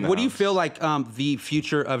 Hey, Greg, in the what do you house. feel like the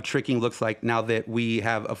future of tricking looks like now that we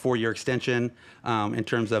have a 4-year extension in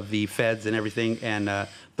terms of the feds and everything and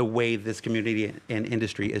the way this community and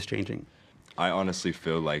industry is changing? I honestly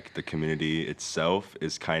feel like the community itself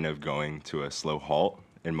is kind of going to a slow halt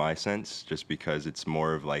in my sense, just because it's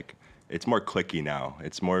more of like, it's more cliquey now.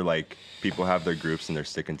 It's more like people have their groups and they're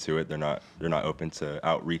sticking to it. They're not open to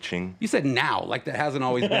outreaching. You said now, like that hasn't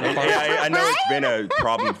always been a part of Yeah, I know it's been a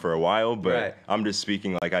problem for a while, but Right. I'm just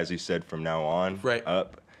speaking like as you said from now on Right.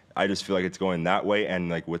 up. I just feel like it's going that way, and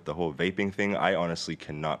like with the whole vaping thing, I honestly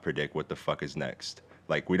cannot predict what the fuck is next.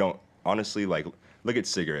 Like we don't honestly like look at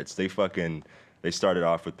cigarettes. They started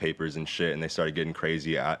off with papers and shit, and they started getting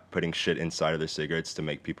crazy at putting shit inside of their cigarettes to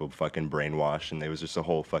make people fucking brainwash, and there was just a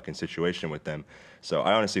whole fucking situation with them. So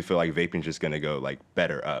I honestly feel like vaping's just gonna go like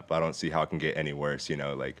better up. I don't see how it can get any worse,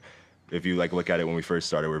 like if you like look at it when we first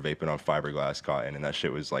started, we were vaping on fiberglass cotton, and that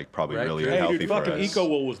shit was like probably Right. really Hey, unhealthy dude, for fucking us.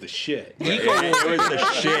 EcoWool was the shit. It was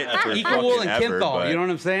the shit for Equal fucking and ever, Kinthal, but you know what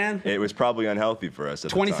I'm saying? it was probably unhealthy for us at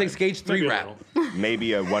the 26 time. gauge 3 Maybe a wrap. little.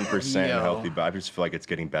 Maybe a 1% Yo. healthy, but I just feel like it's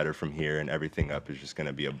getting better from here, and everything up is just going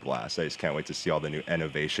to be a blast. I just can't wait to see all the new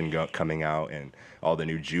innovation coming out and all the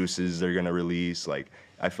new juices they're going to release. Like,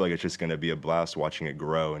 I feel like it's just going to be a blast watching it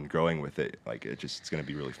grow and growing with it. Like, it's going to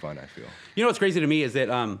be really fun, I feel. You know what's crazy to me is that,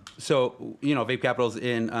 Vape Capital's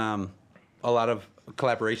in a lot of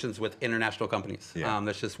collaborations with international companies. Yeah.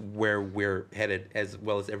 That's just where we're headed as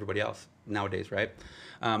well as everybody else nowadays, right?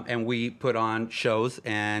 And we put on shows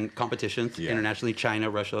and competitions internationally,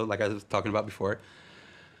 China, Russia, like I was talking about before.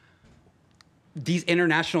 These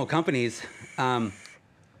international companies,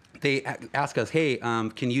 they ask us, hey,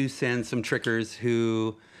 can you send some trickers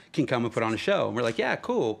who can come and put on a show? And we're like, yeah,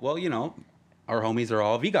 cool. Well, our homies are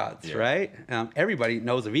all VGods, right? Everybody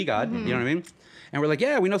knows a VGod, you know what I mean? And we're like,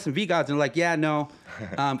 yeah, we know some VGods. And they're like, yeah, no.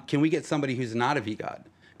 Can we get somebody who's not a VGod?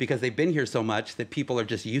 Because they've been here so much that people are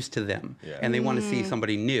just used to them and they want to see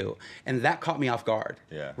somebody new. And that caught me off guard,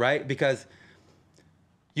 right? Because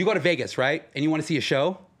you go to Vegas, right? And you want to see a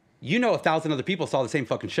show. 1,000 other people saw the same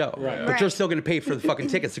fucking show, Right. but you're still going to pay for the fucking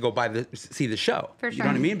tickets to go see the show. For You know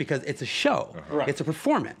what I sure. mean? Because it's a show, Right. it's a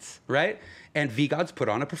performance, right? And VGods put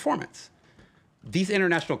on a performance. These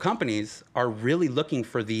international companies are really looking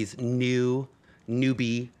for these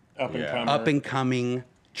newbie, Up and Yeah. coming. up and coming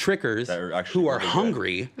trickers That are actually who are really good.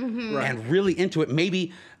 hungry and really into it.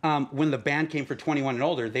 Maybe when the ban came for 21 and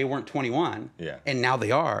older, they weren't 21, and now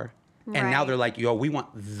they are. And now Right. they're like, yo, we want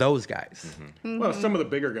those guys. Well, some of the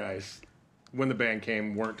bigger guys, when the band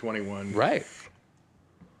came, weren't 21. Right.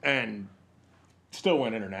 And still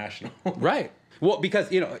went international. Right. Well,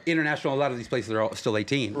 because, international, a lot of these places are all still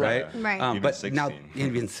 18, right? Right. Even But 16. now,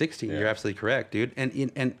 even 16, you're absolutely correct, dude.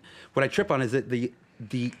 And what I trip on is that the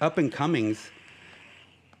up and comings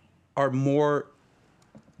are more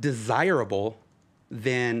desirable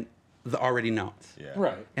than the already knowns. Yeah.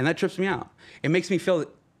 Right. And that trips me out. It makes me feel that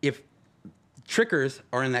if trickers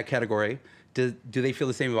are in that category, do they feel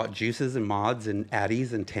the same about juices and mods and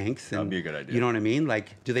addies and tanks? And, That'd be a good idea. You know what I mean?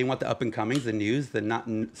 Like, do they want the up and comings, the news, the not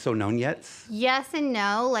so known yets? Yes and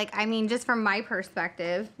no. Like, I mean, just from my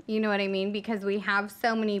perspective, you know what I mean? Because we have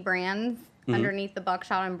so many brands underneath the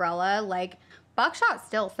Buckshot umbrella. Like, Buckshot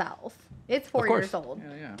still sells. It's 4 Of course. years old.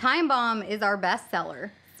 yeah. Time Bomb is our best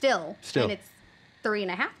seller still. Still. And it's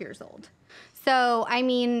 3.5 years old. So, I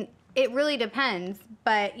mean, It really depends,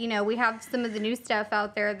 but you know, we have some of the new stuff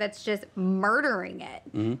out there that's just murdering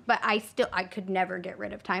it. But I could never get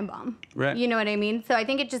rid of Time Bomb. Right. You know what I mean? So I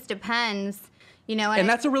think it just depends. You know, and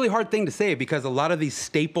that's a really hard thing to say because a lot of these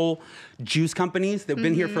staple juice companies that've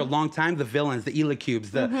been here for a long time, the Villains, the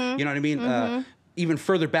Elacubes, the you know what I mean? Even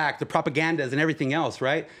further back, the Propagandas and everything else,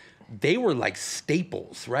 right? They were like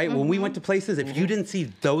staples, right? When we went to places, if you didn't see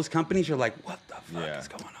those companies, you're like, what the fuck is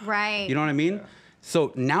going on? Right. You know what I mean? Yeah.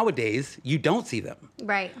 So nowadays, you don't see them.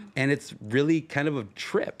 Right. And it's really kind of a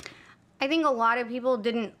trip. I think a lot of people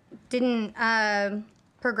didn't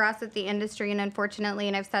progress with the industry, and unfortunately,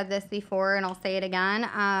 and I've said this before, and I'll say it again,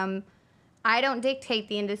 I don't dictate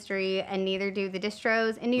the industry, and neither do the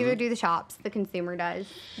distros, and neither do the shops. The consumer does,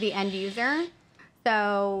 the end user.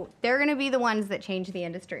 So they're going to be the ones that change the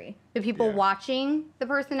industry. The people watching the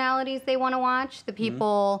personalities they want to watch, the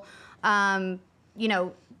people, you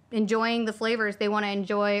know, enjoying the flavors they want to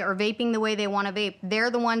enjoy or vaping the way they want to vape.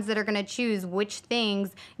 They're the ones that are going to choose which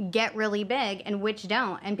things get really big and which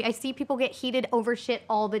don't. And I see people get heated over shit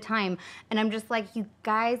all the time. And I'm just like, you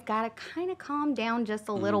guys got to kind of calm down just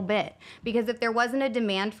a little bit. Because if there wasn't a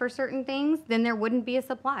demand for certain things, then there wouldn't be a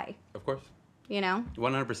supply. Of course. You know?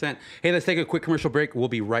 100%. Hey, let's take a quick commercial break. We'll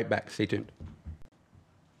be right back. Stay tuned.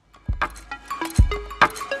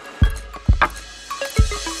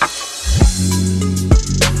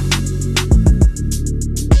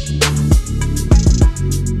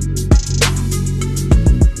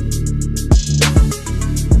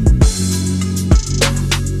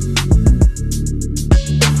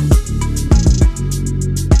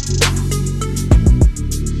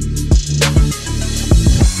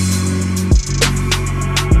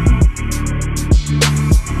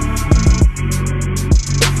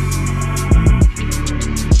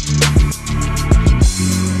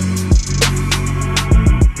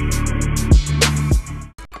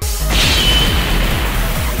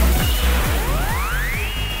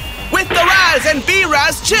 And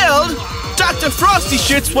B-Raz chilled, Dr. Frosty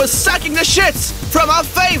Shits was sucking the shits from our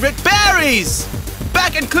favorite berries.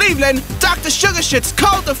 Back in Cleveland, Dr. Sugar Shits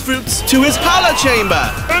called the fruits to his hollow chamber.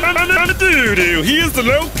 Doo-doo, here's the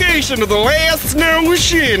location of the last snow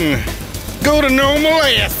machine. Go to Nome,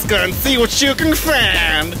 Alaska and see what you can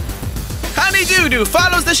find. Honey Doo-doo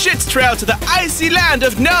follows the Shits trail to the icy land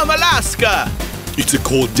of Nome, Alaska. It's a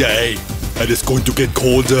cold day, and it's going to get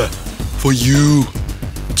colder for you.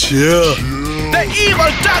 Chill. The evil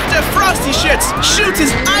Dr. Frosty Shits shoots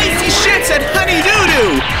his icy shits at Honey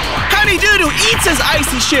Doo-doo. Honey Doo-doo eats his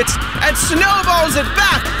icy shits and snowballs it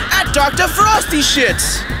back at Dr. Frosty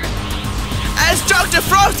Shits. As Dr.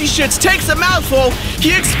 Frosty Shits takes a mouthful,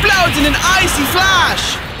 he explodes in an icy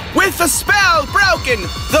flash. With the spell broken,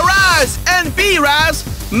 the Raz and B-Raz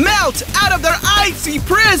melt out of their icy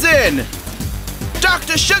prison.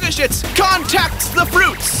 Dr. Sugar Shits contacts the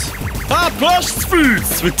fruits. Our precious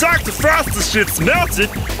fruits with Dr. Frosty Shits melted,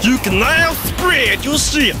 you can now spread your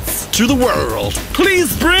shits to the world.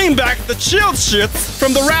 Please bring back the chilled shits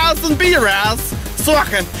from the Raz and B-Raz so I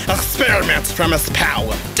can experiment from his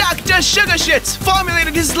power. Dr. Sugar Shits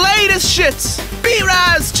formulated his latest shits.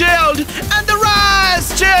 B-Raz chilled and the Raz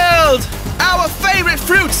chilled. Our favorite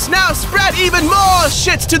fruits now spread even more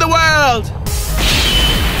shits to the world.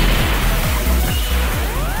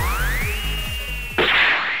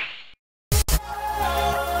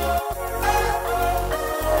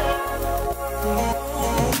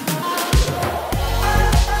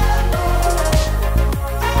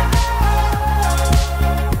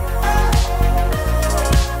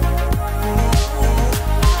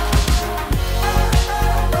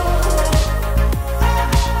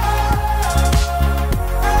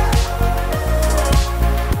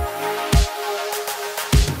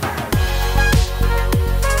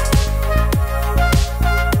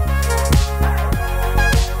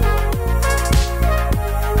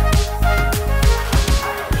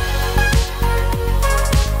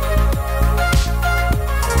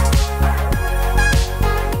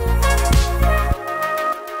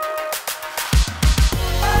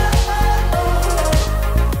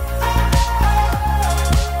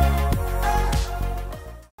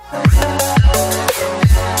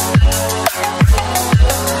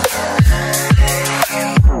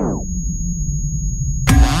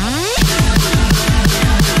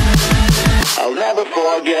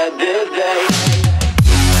 forget this day.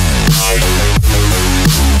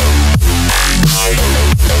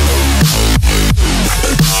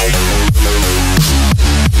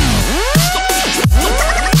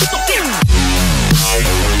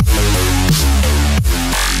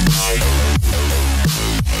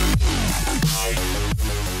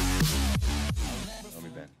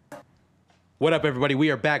 What up, everybody?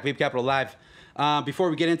 We are back, Vape Capital Live.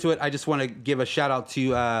 Before we get into it, I just want to give a shout out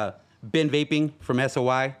to Ben Vaping from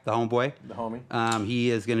SOI, the homeboy. The homie.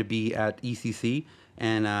 He is going to be at ECC,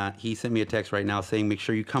 and he sent me a text right now saying, make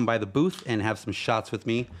sure you come by the booth and have some shots with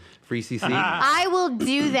me for ECC. I will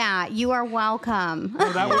do that. You are welcome.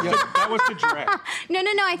 No, that was the Greg. No.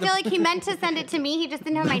 I feel like he meant to send it to me. He just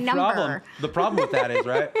didn't have my number. The problem with that is,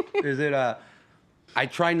 right, is it, I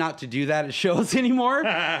try not to do that at shows anymore.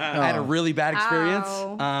 I had a really bad experience.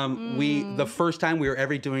 The first time we were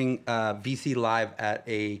ever doing VC Live at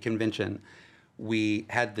a convention, we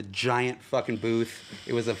had the giant fucking booth.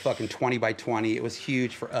 It was a fucking 20 by 20. It was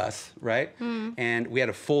huge for us, right? And we had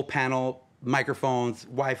a full panel, microphones,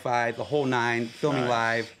 Wi-Fi, the whole nine, filming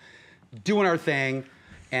live, doing our thing.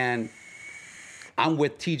 And I'm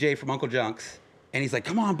with TJ from Uncle Junks. And he's like,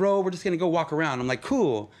 come on, bro, we're just gonna go walk around. I'm like,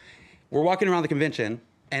 cool. We're walking around the convention,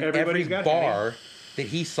 and every bar that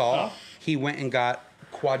he saw, he went and got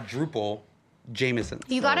quadruple Jamesons.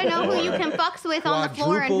 You gotta know who you can fucks with on the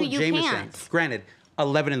floor and who you can't. Granted,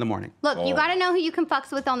 11 in the morning. Look, you gotta know who you can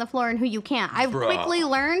fucks with on the floor and who you can't. I've quickly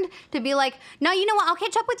learned to be like, no, you know what? I'll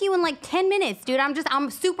catch up with you in like 10 minutes, dude. I'm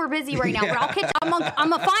super busy right now, but I'll catch. I'm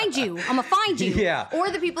gonna find you. I'm gonna find you. Yeah. Or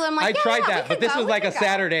the people I'm like, I tried that, but this was like a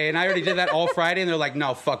Saturday, and I already did that all Friday, and they're like,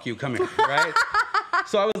 no, fuck you, come here, right?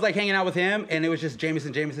 So I was like hanging out with him, and it was just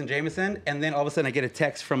Jameson, and then all of a sudden I get a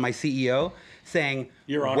text from my CEO saying,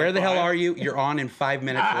 where the hell are you? You're on in 5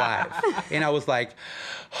 minutes live. And I was like,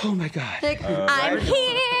 oh my God. Like, I'm here.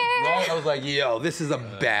 Right? I was like, yo, this is a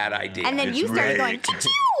bad idea. And then you started going, choo-choo.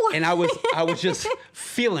 And I was just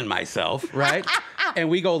feeling myself, right? And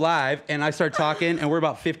we go live, and I start talking, and we're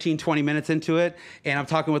about 15, 20 minutes into it, and I'm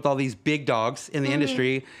talking with all these big dogs in the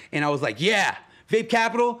industry, and I was like, yeah, Vape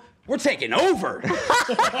Capital, we're taking over.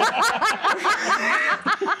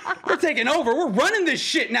 We're taking over. We're running this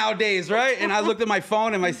shit nowadays, right? And I looked at my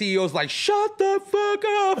phone, and my CEO's like, shut the fuck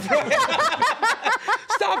up.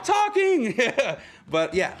 Stop talking.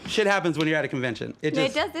 But yeah, shit happens when you're at a convention. It's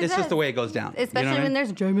just the way it goes down. Especially when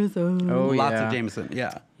there's Jameson. Oh, Lots of Jameson,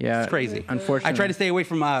 yeah. Yeah. It's crazy. Unfortunately. I try to stay away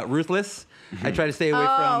from Ruthless. I try to stay away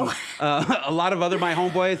from a lot of my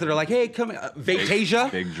homeboys that are like, hey, come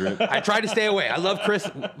Vape-tasia. Big drip. I try to stay away. I love Chris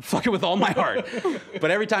fucking with all my heart.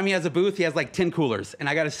 But every time he has a booth, he has like 10 coolers, and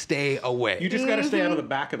I got to stay away. You just got to stay out of the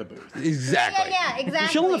back of the booth. Exactly. Yeah, exactly. You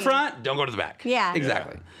chill in the front, don't go to the back. Yeah.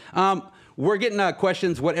 Exactly. We're getting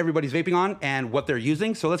questions what everybody's vaping on and what they're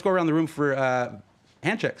using. So let's go around the room for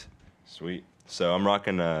hand checks. Sweet. So I'm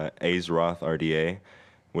rocking a A's Roth RDA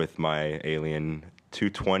with my Alien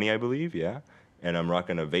 220, I believe, yeah. And I'm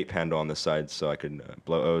rocking a vape handle on the side so I can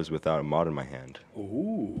blow O's without a mod in my hand.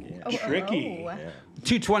 Ooh, tricky. Yeah.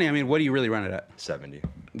 220, I mean, what do you really run it at? 70.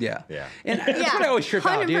 Yeah. Yeah. And that's what I always trip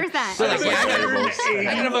out, dude. 100%. So like,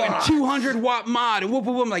 I got a 200 watt mod, and whoop,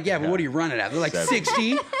 whoop, whoop. I'm like, yeah, but what do you run it at? They're like 60.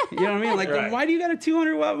 You know what I mean? Like, then why do you got a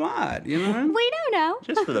 200 watt mod? You know what I mean? We don't know.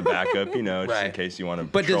 Just for the backup, you know, just in case you want to.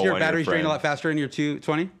 But does your batteries drain a lot faster in your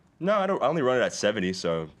 220? No, I don't. I only run it at 70,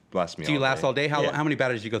 so it lasts me. Do you last all day? How many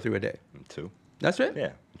batteries do you go through a day? 2. That's it?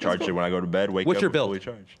 Yeah. Charge it when I go to bed. Wake What's up your build? fully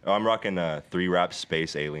charged. Oh, I'm rocking 3-wrap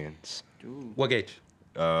Space Aliens. What gauge?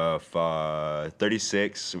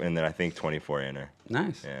 36, and then I think 24 inner.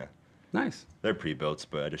 Nice. Yeah. Nice. They're pre-built,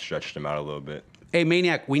 but I just stretched them out a little bit. Hey,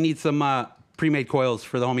 Maniac, we need some pre-made coils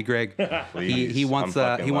for the homie Greg. he wants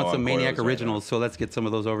some Maniac originals, so let's get some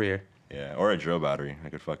of those over here. Yeah, or a drill battery. I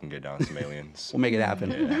could fucking get down some aliens. We'll make it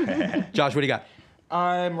happen. Josh, what do you got?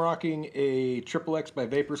 I'm rocking a XXX by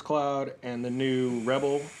Vapors Cloud and the new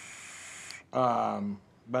Rebel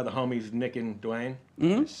by the homies Nick and Dwayne.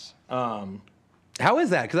 How is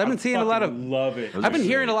that? Because I've been seeing a lot of. Love it. I've been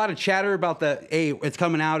hearing a lot of chatter about hey, it's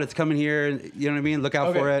coming out, it's coming here. You know what I mean? Look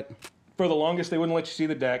out for it. For the longest, they wouldn't let you see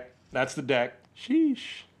the deck. That's the deck.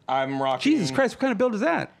 Sheesh. I'm rocking. Jesus Christ, what kind of build is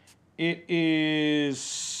that? It is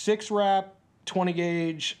 6-wrap, 20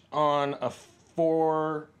 gauge on a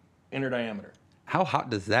 4 inner diameter. How hot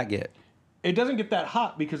does that get? It doesn't get that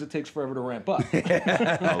hot because it takes forever to ramp up.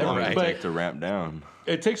 How long does it take to ramp down?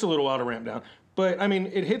 It takes a little while to ramp down. But, I mean,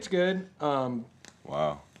 it hits good.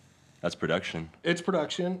 Wow. That's production. It's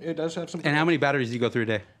production. It does have some production. And how many batteries do you go through a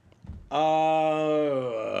day?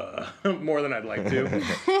 More than I'd like to.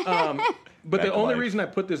 But the only reason I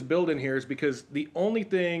put this build in here is because the only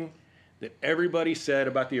thing that everybody said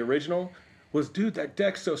about the original was, dude, that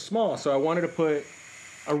deck's so small. So I wanted to put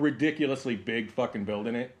a ridiculously big fucking build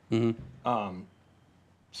in it.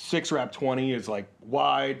 6-wrap 20 is like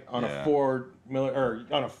wide on a 4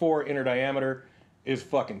 inner diameter, is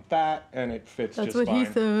fucking fat and it fits That's just what he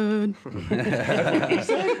fine. said.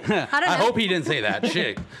 I don't know. I hope he didn't say that.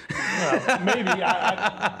 Shit. Well, maybe.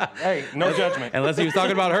 Hey, no judgment. Unless he was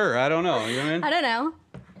talking about her. I don't know. You know what I mean? I don't know.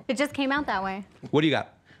 It just came out that way. What do you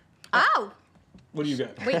got? Oh. What do you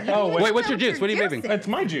got? Wait, Wait, what's your juice? What are you vaping? It's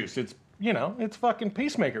my juice. It's, it's fucking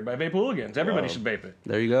Peacemaker by Vape Hooligans. Everybody should vape it.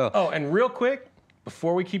 There you go. Oh, and real quick,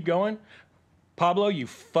 before we keep going, Pablo, you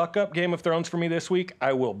fuck up Game of Thrones for me this week,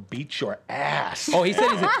 I will beat your ass. Oh, he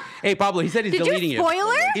said hey, Pablo, he said he's Did deleting you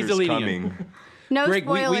spoiler? He's deleting coming. you. No Greg,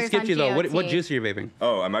 spoilers we skipped on you though. What GOT. juice are you vaping?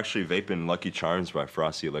 Oh, I'm actually vaping Lucky Charms by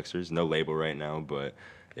Frosty Elixirs. No label right now, but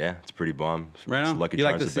yeah, it's pretty bomb. Right It's on. Lucky You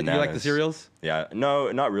like Charms the with you like the bananas. cereals? Yeah,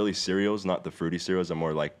 no, not really cereals, not the fruity cereals. I'm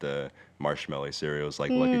more like the marshmallow cereals, like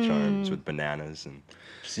Lucky Charms with bananas and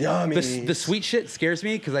yummy. The sweet shit scares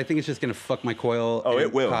me because I think it's just gonna fuck my coil. Oh, and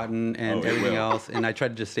it will. Cotton and Oh, it everything will. else, and I try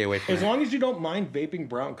to just stay away from As it. long as you don't mind vaping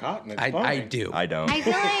brown cotton, it's fine. I do. I don't. I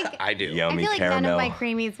feel like I do. I Yummy feel like caramel. none of my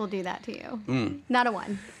creamies will do that to you. Not a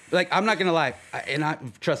one. Like, I'm not gonna lie,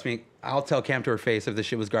 trust me, I'll tell Cam to her face if this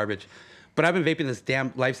shit was garbage. But I've been vaping this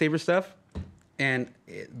damn Lifesaver stuff, and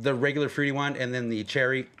the regular fruity one, and then the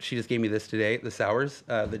cherry. She just gave me this today, the sours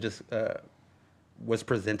that just was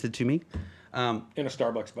presented to me. In a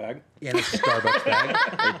Starbucks bag. In a Starbucks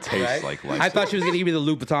bag. It tastes like life. I thought she was gonna give me the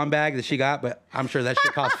Louboutin bag that she got, but I'm sure that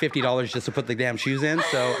shit cost $50 just to put the damn shoes in,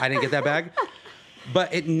 so I didn't get that bag.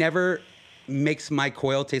 But it never makes my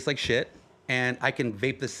coil taste like shit, and I can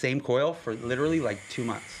vape the same coil for literally like 2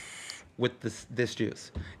 months with this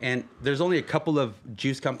juice. And there's only a couple of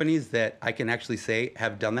juice companies that I can actually say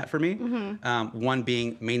have done that for me. One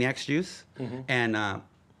being Maniac's Juice, and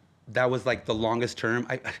that was like the longest term.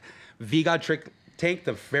 VGOD Trick Tank,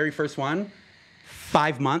 the very first one,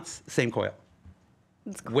 5 months, same coil.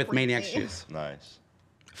 With Maniac's Juice. Nice.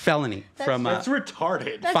 Felony from That's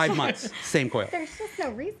retarded. 5 months, same coil. There's just no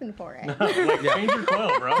reason for it. Change your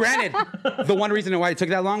coil, bro. Granted, the one reason why it took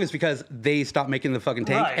that long is because they stopped making the fucking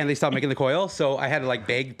tank Right. and they stopped making the coil. So I had to like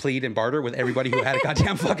beg, plead, and barter with everybody who had a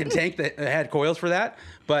goddamn fucking tank that had coils for that.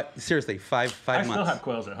 But seriously, five I months. still have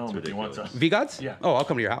coils at home if you want some. VGODs? Yeah. Oh, I'll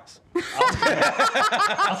come to your house.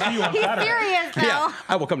 I'll see you on He's Saturday. serious though. Yeah,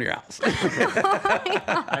 I will come to your house.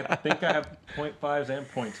 I think I have 0.5s and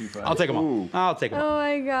 0.25s. I'll take them all. I'll take them all. Oh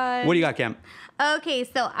my god. What do you got, Cam? Okay,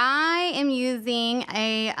 so I am using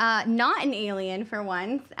a not an alien for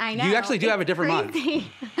once. I know You actually do it's have a different mod. crazy.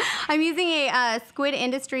 I'm using a Squid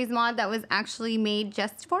Industries mod that was actually made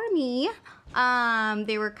just for me.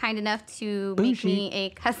 They were kind enough to make me a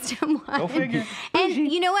custom one. Go figure. And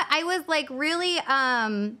you know what? I was like really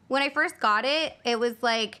when I first got it, it was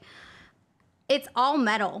like it's all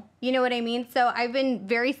metal. You know what I mean? So I've been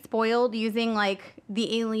very spoiled using like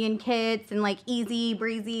the alien kits and like easy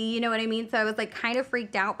breezy, you know what I mean? So I was like kind of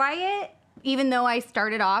freaked out by it, even though I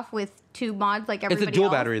started off with 2 mods like everybody else. It's a dual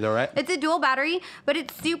battery though, right? It's a dual battery, but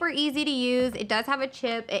it's super easy to use. It does have a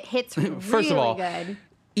chip. It hits really First of all, good.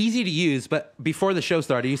 easy to use, but before the show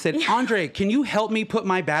started, you said, Andre, can you help me put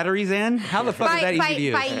my batteries in? How the fuck is that easy to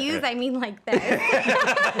use? By use, I mean like this.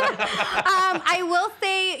 I will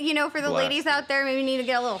say, you know, for the ladies out there, maybe need to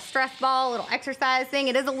get a little stress ball, a little exercise thing.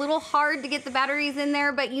 It is a little hard to get the batteries in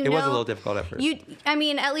there, but you know. It was a little difficult at first. I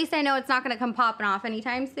mean, at least I know it's not going to come popping off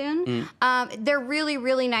anytime soon. They're really,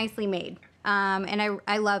 really nicely made. And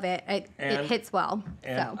I love it. It hits well.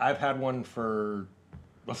 And So. I've had one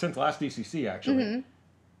since last DCC actually.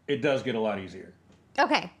 It does get a lot easier.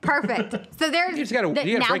 Okay, perfect. So there's You just gotta break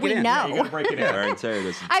now it we in. know. Yeah, you gotta break it in. Wear and tear,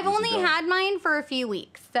 this I've is only done. had mine for a few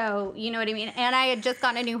weeks, so you know what I mean. And I had just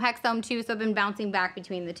gotten a new Hexome too, so I've been bouncing back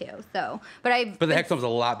between the two. So, but the Hexome's a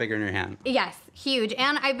lot bigger in your hand. yes, huge.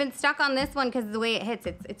 And I've been stuck on this one because the way it hits,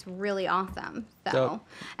 it's really awesome. So, Dope.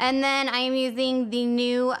 and then I am using the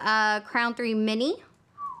new Crown 3 Mini.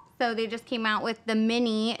 So they just came out with the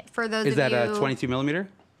Mini for those Is of that you. a 22 millimeter?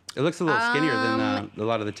 It looks a little skinnier than a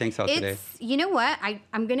lot of the tanks out today. It's, you know what?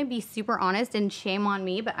 I'm going to be super honest and shame on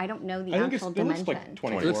me, but I don't know the I think actual it dimension. looks like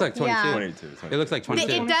 24. It looks like 22. Yeah. 22. It looks like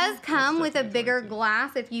 22. It does come with a 22, bigger 22.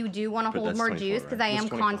 glass if you do want to But hold that's more 24, juice, because right? I am It's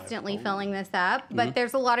 25. constantly filling this up. But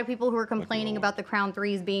there's a lot of people who are complaining about the Crown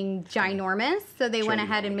 3s being ginormous, so they went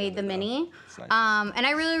ahead and made the Mini. nice. And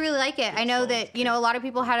I really, really like it. I know that, you know, a lot of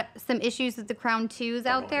people had some issues with the Crown 2s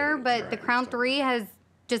out there, but the Crown 3 has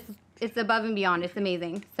just, it's above and beyond. It's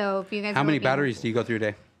amazing. So if you guys How are many looking- batteries do you go through a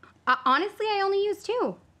day? Honestly, I only use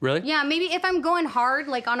 2. Really? Yeah, maybe if I'm going hard,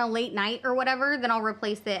 like on a late night or whatever, then I'll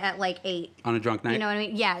replace it at like 8. On a drunk night? You know what I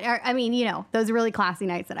mean? Yeah. I mean, you know, those really classy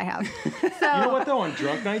nights that I have. So, You know what though? On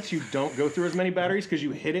drunk nights, you don't go through as many batteries because you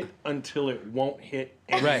hit it until it won't hit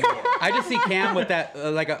anymore. Right. I just see Cam with that,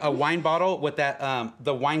 like a wine bottle with that,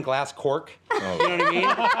 the wine glass cork, You know what I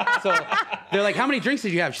mean? So they're like, how many drinks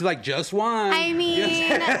did you have? She's like, just one. I mean,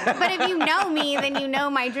 but if you know me, then you know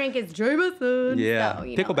my drink is Jameson. Yeah. So,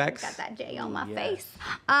 Picklebacks. Got that J on my face.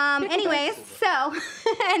 Anyways, so,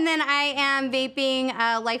 and then I am vaping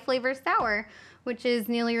Life Flavor Sour, which is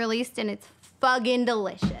newly released, and it's fucking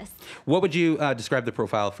delicious. What would you describe the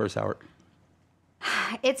profile for sour?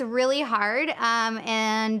 It's really hard,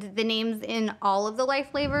 and the names in all of the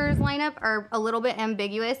Life Flavors lineup are a little bit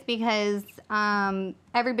ambiguous because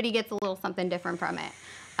everybody gets a little something different from it.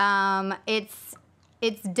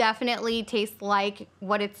 It's definitely tastes like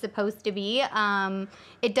what it's supposed to be.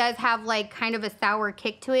 It does have like kind of a sour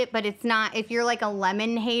kick to it, but it's not, if you're like a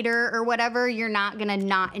lemon hater or whatever, you're not gonna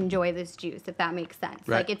not enjoy this juice, if that makes sense.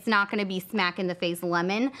 Right. Like it's not gonna be smack in the face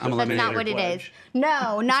lemon. I'm a That's lemon not hater. what it is.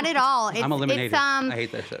 No, not at all. It's, I'm a lemon hater. I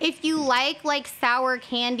hate that shit. If you like sour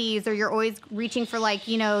candies or you're always reaching for like,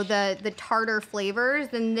 you know, the tartar flavors,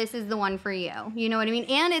 then this is the one for you. You know what I mean?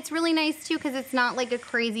 And it's really nice too because it's not like a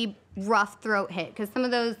crazy rough throat hit, because some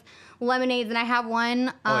of those lemonades, and I have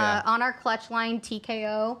one on our clutch line,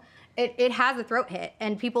 TKO, it has a throat hit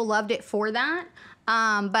and people loved it for that,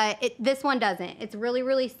 but this one doesn't. It's really,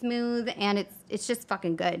 really smooth, and it's just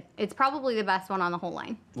fucking good. It's probably the best one on the whole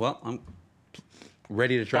line. Well, I'm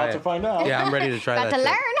ready to try About it. to find out. Yeah, I'm ready to try About that to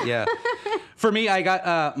shit. learn. Yeah. For me, I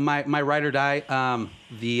got my ride or die,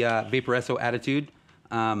 the Vaporesso Attitude.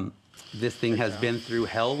 This thing has been through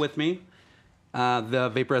hell with me. The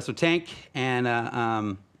Vaporesso tank and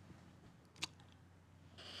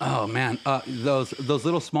oh man, those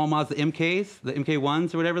little small mods, the MKs, the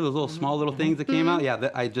MK1s or whatever, those little small little things that came out. Yeah,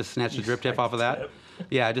 I just snatched a drip tip off of that.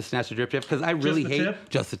 Yeah, I just snatched a drip tip because I really hate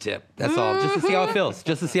just the tip. That's all, just to see how it feels.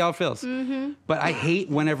 Just to see how it feels. But I hate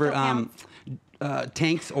whenever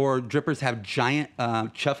tanks or drippers have giant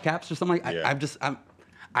chuff caps or something like. Yeah.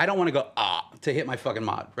 I don't want to go to hit my fucking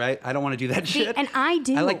mod, right? I don't want to do that shit. And I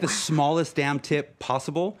do. I like the smallest damn tip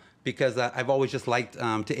possible because I've always just liked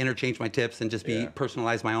to interchange my tips and just be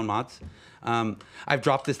personalize my own mods. I've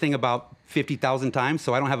dropped this thing about 50,000 times,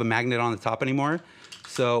 so I don't have a magnet on the top anymore.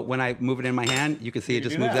 So when I move it in my hand, you can see it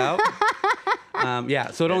just moves out.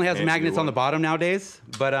 Yeah, so it only has magnets on the bottom nowadays,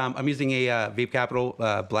 but I'm using a Vape Capital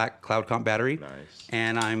Black Cloud Comp battery. Nice.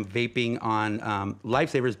 And I'm vaping on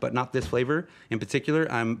Lifesavers, but not this flavor in particular.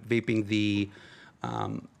 I'm vaping the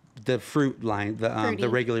fruit line, the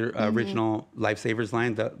regular original Lifesavers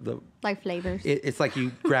line. The Life Flavors. it's like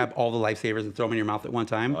you grab all the Lifesavers and throw them in your mouth at one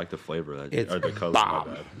time. I like the flavor of that. It's or the color. bomb.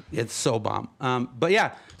 My bad. It's so bomb. But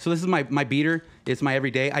yeah, so this is my beater. It's my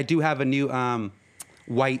everyday. I do have a new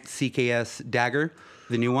white CKS dagger,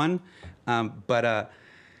 the new one. But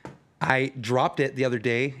I dropped it the other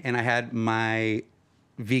day, and I had my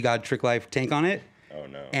VGod Trick Life tank on it. Oh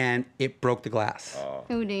no. And it broke the glass.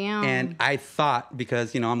 Oh damn. And I thought,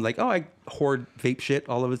 because, you know, I'm like, oh, I hoard vape shit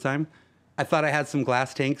all of the time. I thought I had some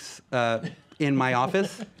glass tanks in my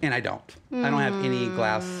office, and I don't. I don't have any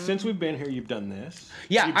glass. Since we've been here, you've done this.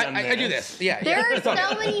 Yeah, You've done I do this. Yeah. There yeah. are so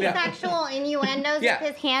many sexual innuendos Yeah.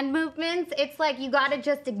 with his hand movements. It's like you gotta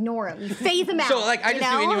just ignore them. You phase them out. So, like, I you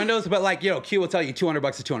just do know? innuendos, but, like, you know, Q will tell you $200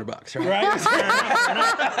 is $200, right? Right?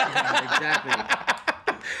 Exactly.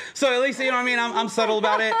 So at least, you know what I mean, I'm subtle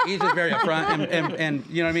about it. He's just very upfront and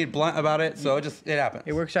you know what I mean, blunt about it. So it happens.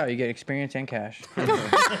 It works out. You get experience and cash.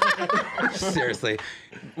 Seriously.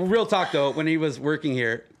 Real talk though, when he was working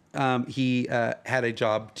here, he had a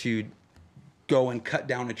job to go and cut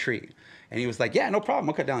down a tree. And he was like, yeah, no problem.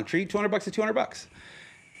 I'll cut down a tree. $200 is $200.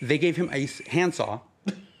 They gave him a handsaw.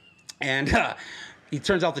 And it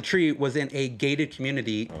turns out the tree was in a gated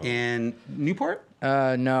community in Newport.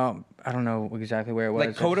 No, I don't know exactly where it was.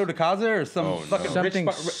 Like Coto de Casa or some fucking Something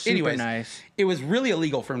rich spot. super Anyways, nice. It was really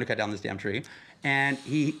illegal for him to cut down this damn tree. And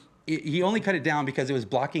he only cut it down because it was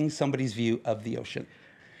blocking somebody's view of the ocean.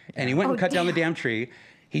 And he went and cut down the damn tree.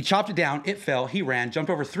 He chopped it down. It fell. He ran, jumped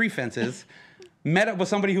over 3 fences, met up with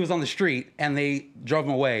somebody who was on the street, and they drove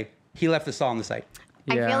him away. He left the saw on the site.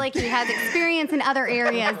 I feel like he has experience in other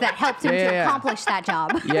areas that helped him to accomplish that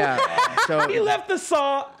job. Yeah. So He left the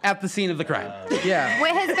saw at the scene of the crime. yeah.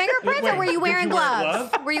 With his fingerprints, or were you wearing you wear gloves?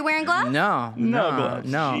 gloves? Were you wearing gloves? No. gloves.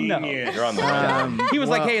 No. Genius. You're on the He was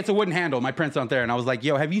like, hey, it's a wooden handle. My prints aren't there. And I was like,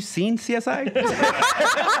 yo, have you seen CSI?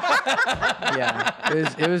 Yeah.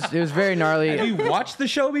 It was very gnarly. Have you watched the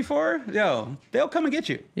show before? Yo, they'll come and get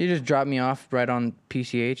you. You just drop me off right on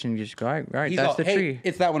PCH and you just go, all right, He's that's all, the hey, tree.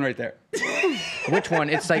 it's that one right there. Which one?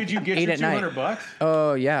 It's like Did you get 8 your at night. $200?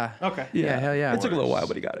 Oh yeah. Okay. Yeah, hell yeah. It took a little while,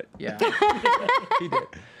 but he got it. Yeah. He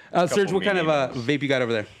did. Serge, what kind of vape you got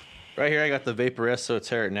over there? Right here, I got the Vaporesso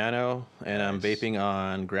Terra Nano, and I'm vaping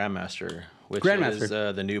on Grandmaster which Grandmaster.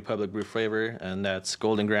 is the new public brew flavor, and that's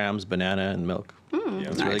Golden Grams, banana, and milk.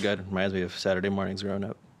 It's really good. Reminds me of Saturday mornings growing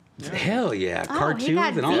up. Hell yeah. Oh, Cartoons he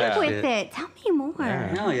got and all deep that with shit. it. Tell me more.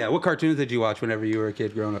 Hell yeah. What cartoons did you watch whenever you were a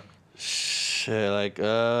kid growing up? Shit, like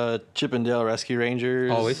Chip and Dale Rescue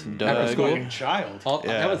Rangers. Always. Doug. After school? Fucking child.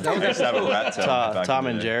 That was I used to have a rat tail back Tom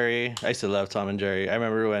in and the day. Jerry. I used to love Tom and Jerry. I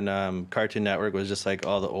remember when Cartoon Network was just like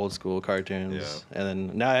all the old school cartoons. And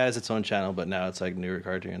then now it has its own channel, but now it's like newer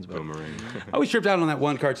cartoons. But Boomerang. I always tripped out on that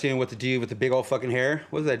one cartoon with the dude with the big old fucking hair.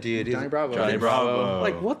 What was that dude? Johnny Bravo. Johnny Bravo.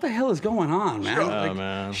 Like, what the hell is going on, man? Like,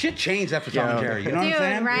 man. Shit changed after Tom and Jerry. You know what I'm Dude,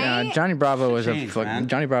 saying? right? Yeah, Johnny Bravo was Changed, man.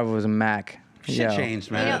 Johnny Bravo was a Mac. Shit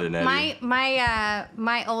changed, man. You know,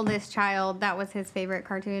 my oldest child, that was his favorite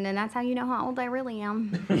cartoon, and that's how you know how old I really am.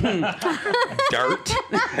 Dirt.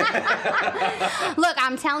 Look,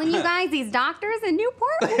 I'm telling you guys, these doctors in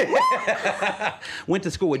Newport. Went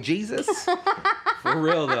to school with Jesus. For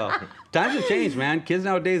real though. Times have changed, man. Kids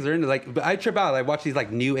nowadays are into like. But I trip out. I watch these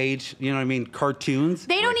like new age, you know what I mean, cartoons.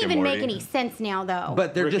 They don't Rick and even make Morty. any sense now, though.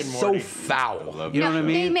 But they're Rick just and so Morty. foul. You know what I They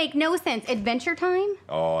mean? make no sense. Adventure Time?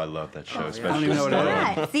 Oh, I love that show, I don't especially. even know what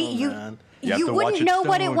it is. What? See, you You have to watch wouldn't it know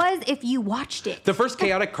what it stoned. was if you watched it. The first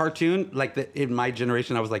chaotic cartoon, like in my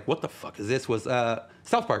generation, I was like, "What the fuck is this?" Was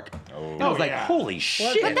South Park. And I was like, "Holy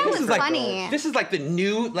shit!" But that this was is like, funny. This is like the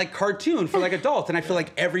new like cartoon for like adults, and I feel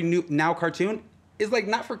like every new now cartoon is like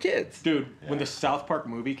not for kids. Dude, when the South Park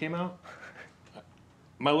movie came out,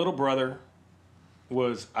 my little brother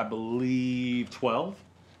was, I believe, 12.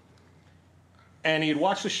 And he had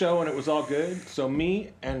watched the show and it was all good. So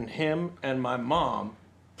me and him and my mom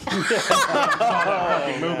saw that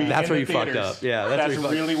fucking movie. That's in where the you fucked theaters. up. Yeah, that's where you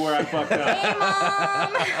fucked- really where I fucked up. Hey,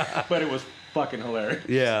 Mom! But it was fucking hilarious.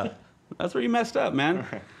 Yeah, that's where you messed up, man.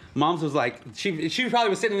 Mom's was like, she probably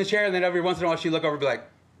was sitting in the chair, and then every once in a while she'd look over and be like,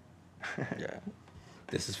 "Yeah,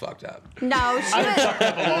 this is fucked up." No, she was.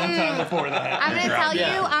 A long time before that. I'm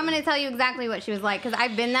gonna tell you exactly what she was like, because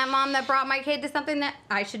I've been that mom that brought my kid to something that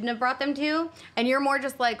I shouldn't have brought them to, and you're more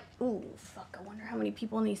just like, ooh, fuck, I wonder how many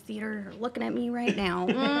people in these theaters are looking at me right now.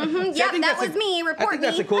 Mm-hmm. See, I Yep, think that that's was me. I Report think me.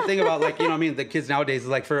 that's the cool thing about like, you know what I mean, the kids nowadays is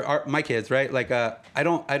like for my kids, right? Like I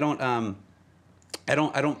don't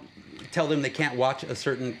tell them they can't watch a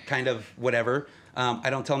certain kind of whatever. I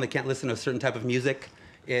don't tell them they can't listen to a certain type of music.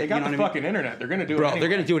 They got the fucking internet. They're gonna do it Bro, anyway. they're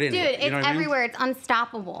gonna do it Dude, anyway. it's you know what I mean? everywhere. It's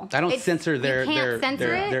unstoppable. I don't It's- censor you their can't censor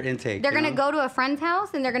their it. intake. They're you gonna know? go to a friend's house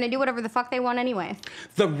and they're gonna do whatever the fuck they want anyway.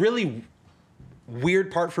 The really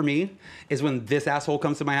weird part for me is when this asshole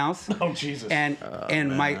comes to my house. Oh, Jesus. And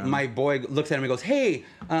my boy looks at him and goes, "Hey,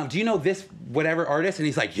 do you know this whatever artist?" And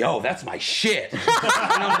he's like, "Yo, that's my shit." And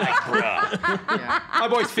I'm like, "Bruh, my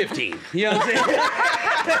boy's 15." You know what I'm saying?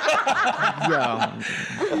 Yeah,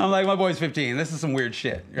 I'm like, my boy's 15. This is some weird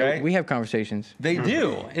shit, right? we have conversations. They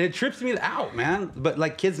do, and it trips me out, man. But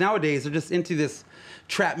like kids nowadays are just into this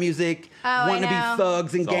trap music, I wanting to be know.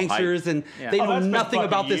 thugs and It's all hype. gangsters, and they Oh, know that's been nothing fucking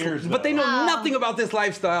about this. years, But they know though. nothing about this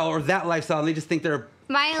lifestyle or that lifestyle, and they just think they're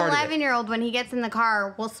My part of it. 11-year-old, when he gets in the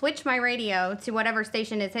car, will switch my radio to whatever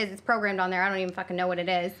station is his. It's programmed on there. I don't even fucking know what it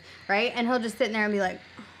is, right? And he'll just sit in there and be like...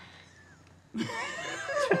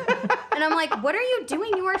 And I'm like, what are you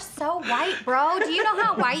doing? You are so white, bro. Do you know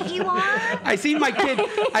how white you are? I seen my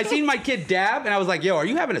kid dab, and I was like, "Yo, are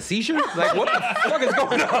you having a seizure? Like, what the fuck is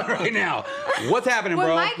going on right now? What's happening, When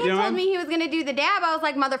bro?" my kid You know what I told mean? me he was gonna do the dab, I was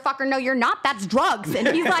like, motherfucker, no, you're not. That's drugs. And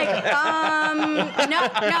he's like,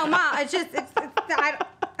 no, mom, it's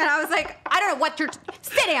and I was like, I don't know what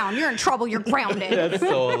sit down. You're in trouble. You're grounded. That's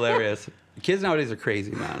so hilarious. Kids nowadays are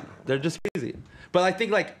crazy, man. They're just crazy. But I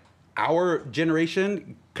think like our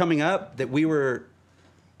generation coming up, that we were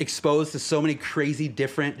exposed to so many crazy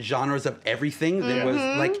different genres of everything that was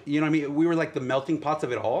like, you know what I mean? We were like the melting pots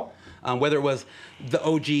of it all. Whether it was the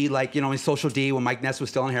OG, like, you know, in Social D when Mike Ness was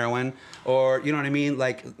still on heroin, or, you know what I mean?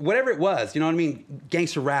 Like, whatever it was, you know what I mean?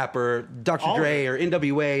 Gangster rap or Dr. All Dre of or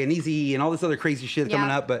NWA and Eazy and all this other crazy shit coming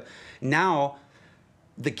Yeah. up. But now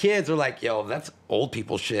the kids are like, yo, that's old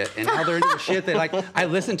people shit. And now they're into the shit that, like, I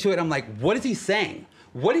listen to it, I'm like, what is he saying?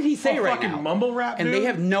 What did he say right fucking now? mumble rap, And they dude?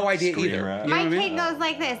 have no idea Scream either. rap. You know My what I mean? kid goes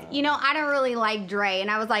like this, you know, I don't really like Dre.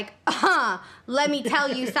 And I was like, let me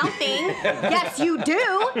tell you something. Yes, you do.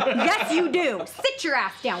 Yes, you do. Sit your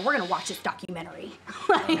ass down. We're going to watch this documentary.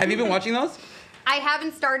 Have you been watching those? I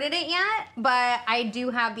haven't started it yet, but I do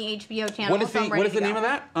have the HBO channel. What is so I'm the ready to name go. of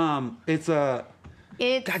that? It's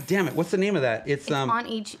It's, God damn it! What's the name of that? It's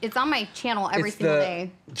it's on my channel every it's single the-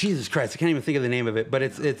 day. Jesus Christ, I can't even think of the name of it. But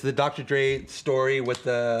it's the Dr. Dre story with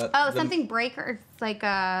the. Oh, the- something breaker. It's like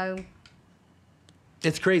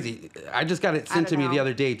It's crazy. I just got it sent to don't me the know.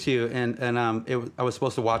 other day too, and I was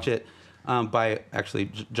supposed to watch it. by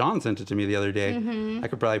actually John sent it to me the other day. I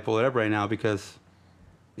could probably pull it up right now because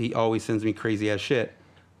he always sends me crazy ass shit.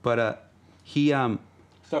 But he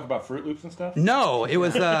Stuff about Fruit Loops and stuff? no, it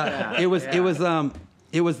was it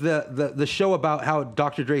was the show about how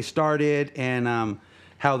Dr. Dre started and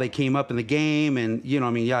how they came up in the game and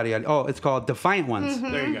yada yada. Oh, it's called Defiant Ones.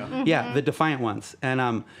 There you go. Yeah, the Defiant Ones,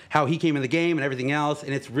 and how he came in the game and everything else,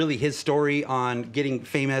 and it's really his story on getting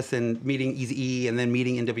famous and meeting Eazy-E and then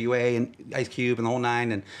meeting NWA and Ice Cube and the whole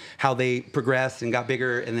nine, and how they progressed and got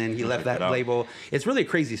bigger, and then he left that label. It's really a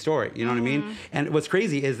crazy story, you know what I mean? And what's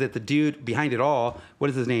crazy is that the dude behind it all,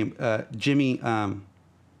 what is his name? Jimmy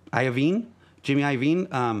Iovine. Jimmy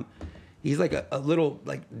Iovine. He's like a little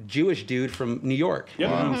like Jewish dude from New York. You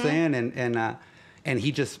know what I'm saying? And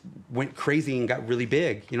he just went crazy and got really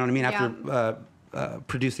big. You know what I mean? After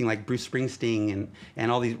producing like Bruce Springsteen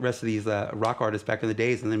and all these rest of these rock artists back in the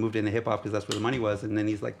days, and then moved into hip hop because that's where the money was. And then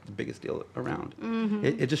he's like the biggest deal around.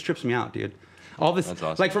 It just trips me out, dude. All this, That's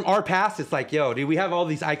awesome. like from our past, it's like, yo, dude, we have all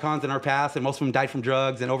these icons in our past, and most of them died from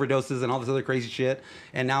drugs and overdoses and all this other crazy shit.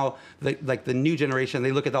 And now, the new generation,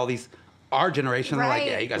 they look at all these. Our generation, they're like,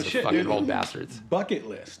 yeah, you guys are fucking old bastards. Bucket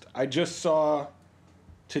list. I just saw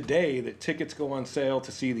today that tickets go on sale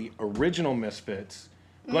to see the original Misfits,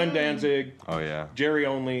 Glenn Danzig, Jerry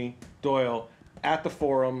Only, Doyle, at the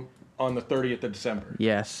Forum on the 30th of December.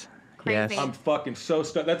 Yes. Crazy. Yes. I'm fucking so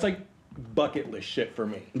stoked. That's like bucket list shit for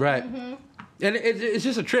me. Right. And it's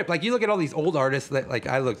just a trip. Like, you look at all these old artists that, like,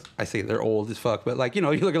 I say they're old as fuck, but, like, you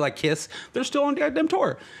look at, like, Kiss, they're still on goddamn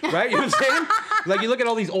tour, right? You know what I'm saying? Like, you look at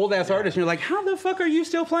all these old-ass artists, and you're like, how the fuck are you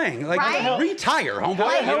still playing? Like, retire, homeboy. How the You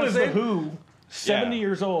know hell what is I'm The saying? Who, 70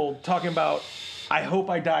 years old, talking about, I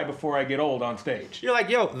hope I die before I get old on stage? You're like,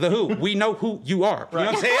 yo, The Who, we know who you are. You know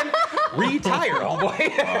what I'm saying? Retire,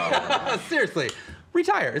 homeboy. Seriously.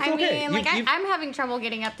 Retire. It's okay. I mean, I'm having trouble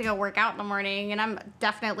getting up to go work out in the morning, and I'm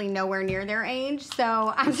definitely nowhere near their age.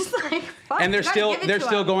 So I'm just like, fuck. And they're still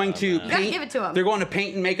going to paint. Give it to them. They're going to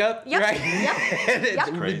paint and makeup, right?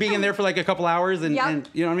 Yep. Being in there for like a couple hours, and you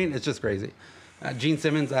know what I mean. It's just crazy. Gene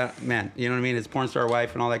Simmons, man, you know what I mean. His porn star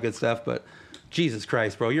wife and all that good stuff. But Jesus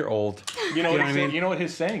Christ, bro, you're old. You know what I mean? You know what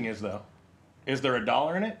his saying is though? Is there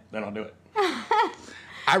 $1 in it? Then I'll do it.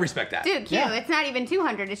 I respect that. Dude, Q, it's not even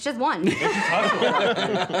 200. It's just one. I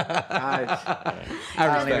respect it. I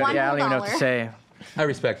don't even know what to say. I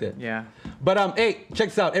respect it. Yeah. But hey, check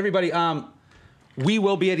this out, everybody. We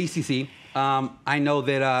will be at ECC. I know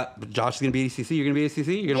that Josh is gonna be at ECC. You're gonna be at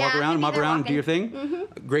ECC. You're gonna walk around, mob around, and do your thing.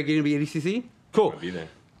 Greg, you're gonna be at ECC. Cool. I'll be there.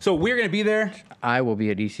 So we're gonna be there. I will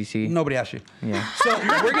be at ECC. Nobody asked you. Yeah. So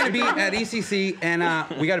we're gonna be at ECC, and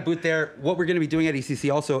we got a booth there. What we're gonna be doing at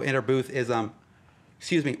ECC also in our booth is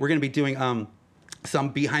we're going to be doing some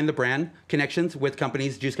behind the brand connections with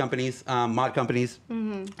companies, juice companies, mod companies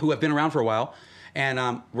who have been around for a while. And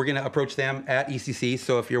we're going to approach them at ECC.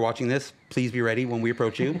 So if you're watching this, please be ready when we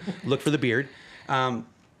approach you. Look for the beard. To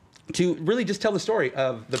really just tell the story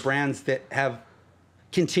of the brands that have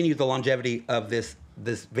continued the longevity of this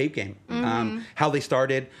vape game. How they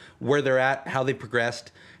started, where they're at, how they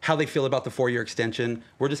progressed, how they feel about the 4-year extension.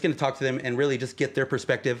 We're just going to talk to them and really just get their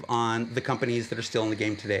perspective on the companies that are still in the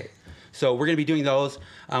game today. So we're going to be doing those.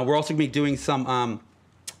 We're also going to be doing some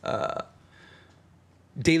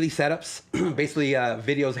daily setups, basically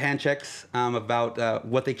videos, hand checks about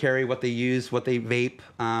what they carry, what they use, what they vape.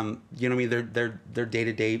 You know what I mean? They're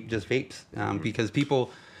day-to-day just vapes because people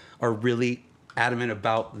are really adamant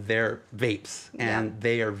about their vapes, and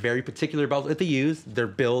they are very particular about what they use, their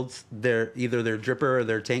builds, either their dripper or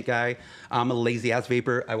their tank guy. I'm a lazy ass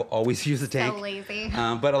vapor. I will always use a tank. So lazy.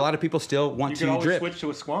 But a lot of people still want to You can always drip. switch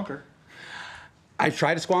to a squonker. I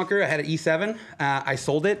tried a squonker. I had an E7. I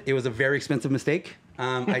sold it. It was a very expensive mistake.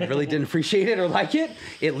 I really didn't appreciate it or like it.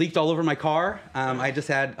 It leaked all over my car. I just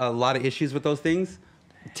had a lot of issues with those things.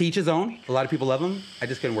 To each his own. A lot of people love them. I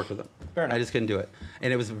just couldn't work with them. Fair enough. I just couldn't do it.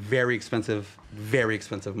 And it was very expensive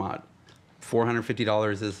mod.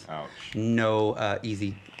 $450 is no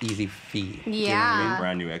easy fee. Yeah. You know what I mean?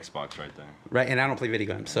 Brand new Xbox right there. Right, and I don't play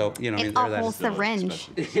video games, so you know It's what I mean. a whole syringe.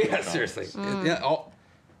 Yeah, seriously. Yeah,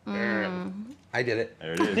 I did it.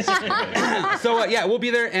 There it is. So yeah, we'll be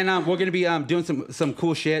there, and we're gonna be doing some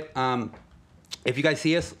cool shit. If you guys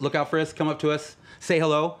see us, look out for us. Come up to us, say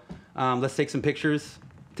hello. Let's take some pictures,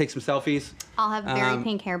 take some selfies. I'll have very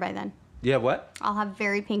pink hair by then. You have what? I'll have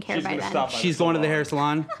very pink hair by then. She's going to the hair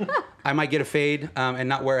salon. I might get a fade and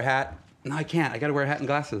not wear a hat. No, I can't. I got to wear a hat and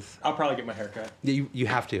glasses. I'll probably get my hair cut. You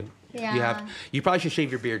have to. Yeah. You have to. You probably should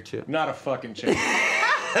shave your beard too. Not a fucking chance.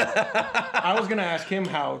 I was gonna ask him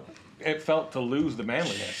how it felt to lose the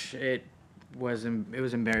manliness. It was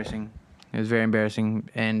embarrassing. It was very embarrassing,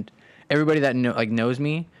 and everybody that knows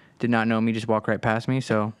me did not know me, just walk right past me.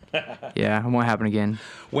 So, yeah, it won't happen again.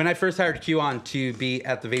 When I first hired Q on to be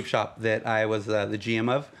at the vape shop that I was the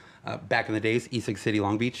GM of back in the days, East Lake City,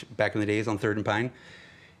 Long Beach, back in the days on 3rd and Pine,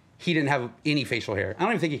 he didn't have any facial hair. I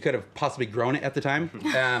don't even think he could have possibly grown it at the time.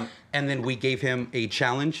 And then we gave him a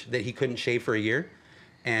challenge that he couldn't shave for a year.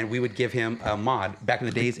 And we would give him a mod. Back in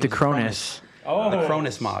the days, The Cronus. The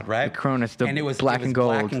Cronus mod, right? The Cronus, and it was black and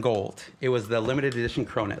gold. Black and gold. It was the limited edition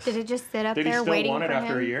Cronus. Did it just sit up Did he there still waiting want it for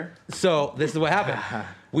after him? a year? So this is what happened.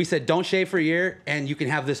 We said, don't shave for a year, and you can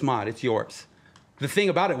have this mod. It's yours. The thing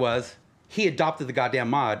about it was, he adopted the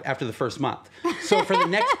goddamn mod after the first month. So for the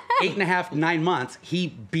next 8.5, 9 months, he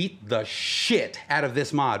beat the shit out of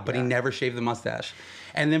this mod, but he never shaved the mustache.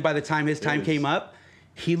 And then by the time his time came up,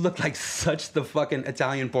 he looked like such the fucking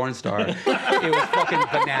Italian porn star. It was fucking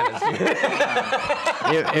bananas,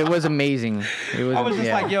 dude. It was amazing. It was, I was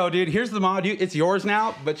just like, yo, dude, here's the mod. It's yours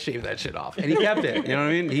now, but shave that shit off. And he kept it. You know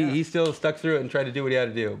what I mean? He still stuck through it and tried to do what he had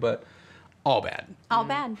to do. But all bad. All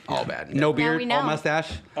bad. All bad. No beard, we know. all mustache.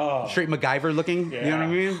 Straight MacGyver looking. You know what I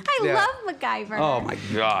mean? I love MacGyver. Oh my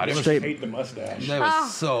God. It was, I hate the mustache. that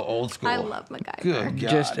was so old school. I love MacGyver. Good God.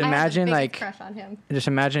 just I imagine have the biggest like, crush on him. just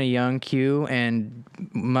imagine a young Q and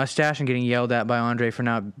mustache and getting yelled at by Andre for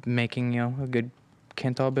not making, a good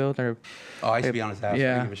Kental build or Oh, I used to be on his ass.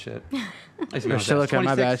 Yeah. I don't give a shit. I used to be Or on his silica, ass.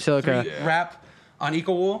 my bad, 26 silica. 3 wrap on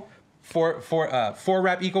Eco Wool. 4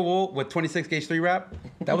 wrap Eco Wool with 26 gauge 3 wrap.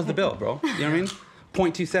 That was the build, bro. You know what I mean?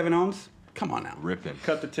 0.27 ohms. Come on now. Ripping.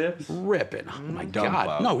 Cut the tips. Ripping. Oh my Dump God.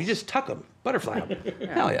 out. No, we just tuck them. Butterfly 'em.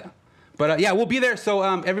 Hell yeah. But yeah, we'll be there. So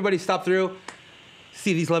everybody stop through.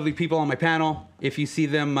 See these lovely people on my panel. If you see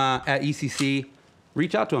them at ECC,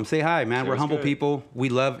 reach out to them. Say hi, man. We're humble people. We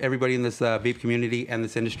love everybody in this vape community and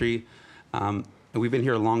this industry. And we've been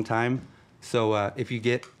here a long time. So if you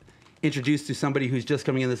get introduced to somebody who's just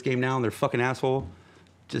coming in this game now and they're a fucking asshole,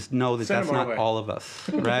 just know that Send that's them our not way. all of us,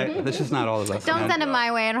 right? That's just not all of us. Don't man. send him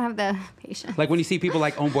my way. I don't have the patience. Like when you see people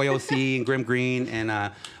like Homeboy OC and Grim Green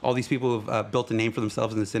and all these people who've built a name for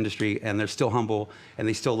themselves in this industry and they're still humble and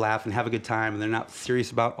they still laugh and have a good time and they're not serious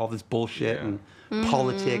about all this bullshit and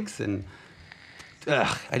politics and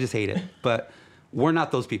I just hate it. But we're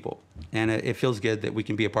not those people. And it feels good that we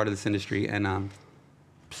can be a part of this industry and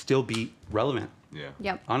still be relevant. Yeah.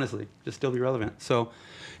 Yep. Honestly, just still be relevant. So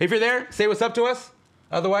if you're there, say what's up to us.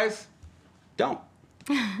 Otherwise, don't.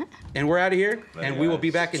 And we're out of here. And we will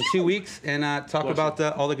be back in 2 weeks and talk about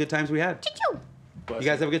all the good times we had. You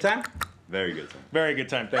guys have a good time? Very good time. Very good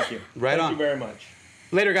time. Thank you. Right on. Thank you very much.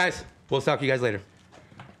 Later, guys. We'll talk to you guys later.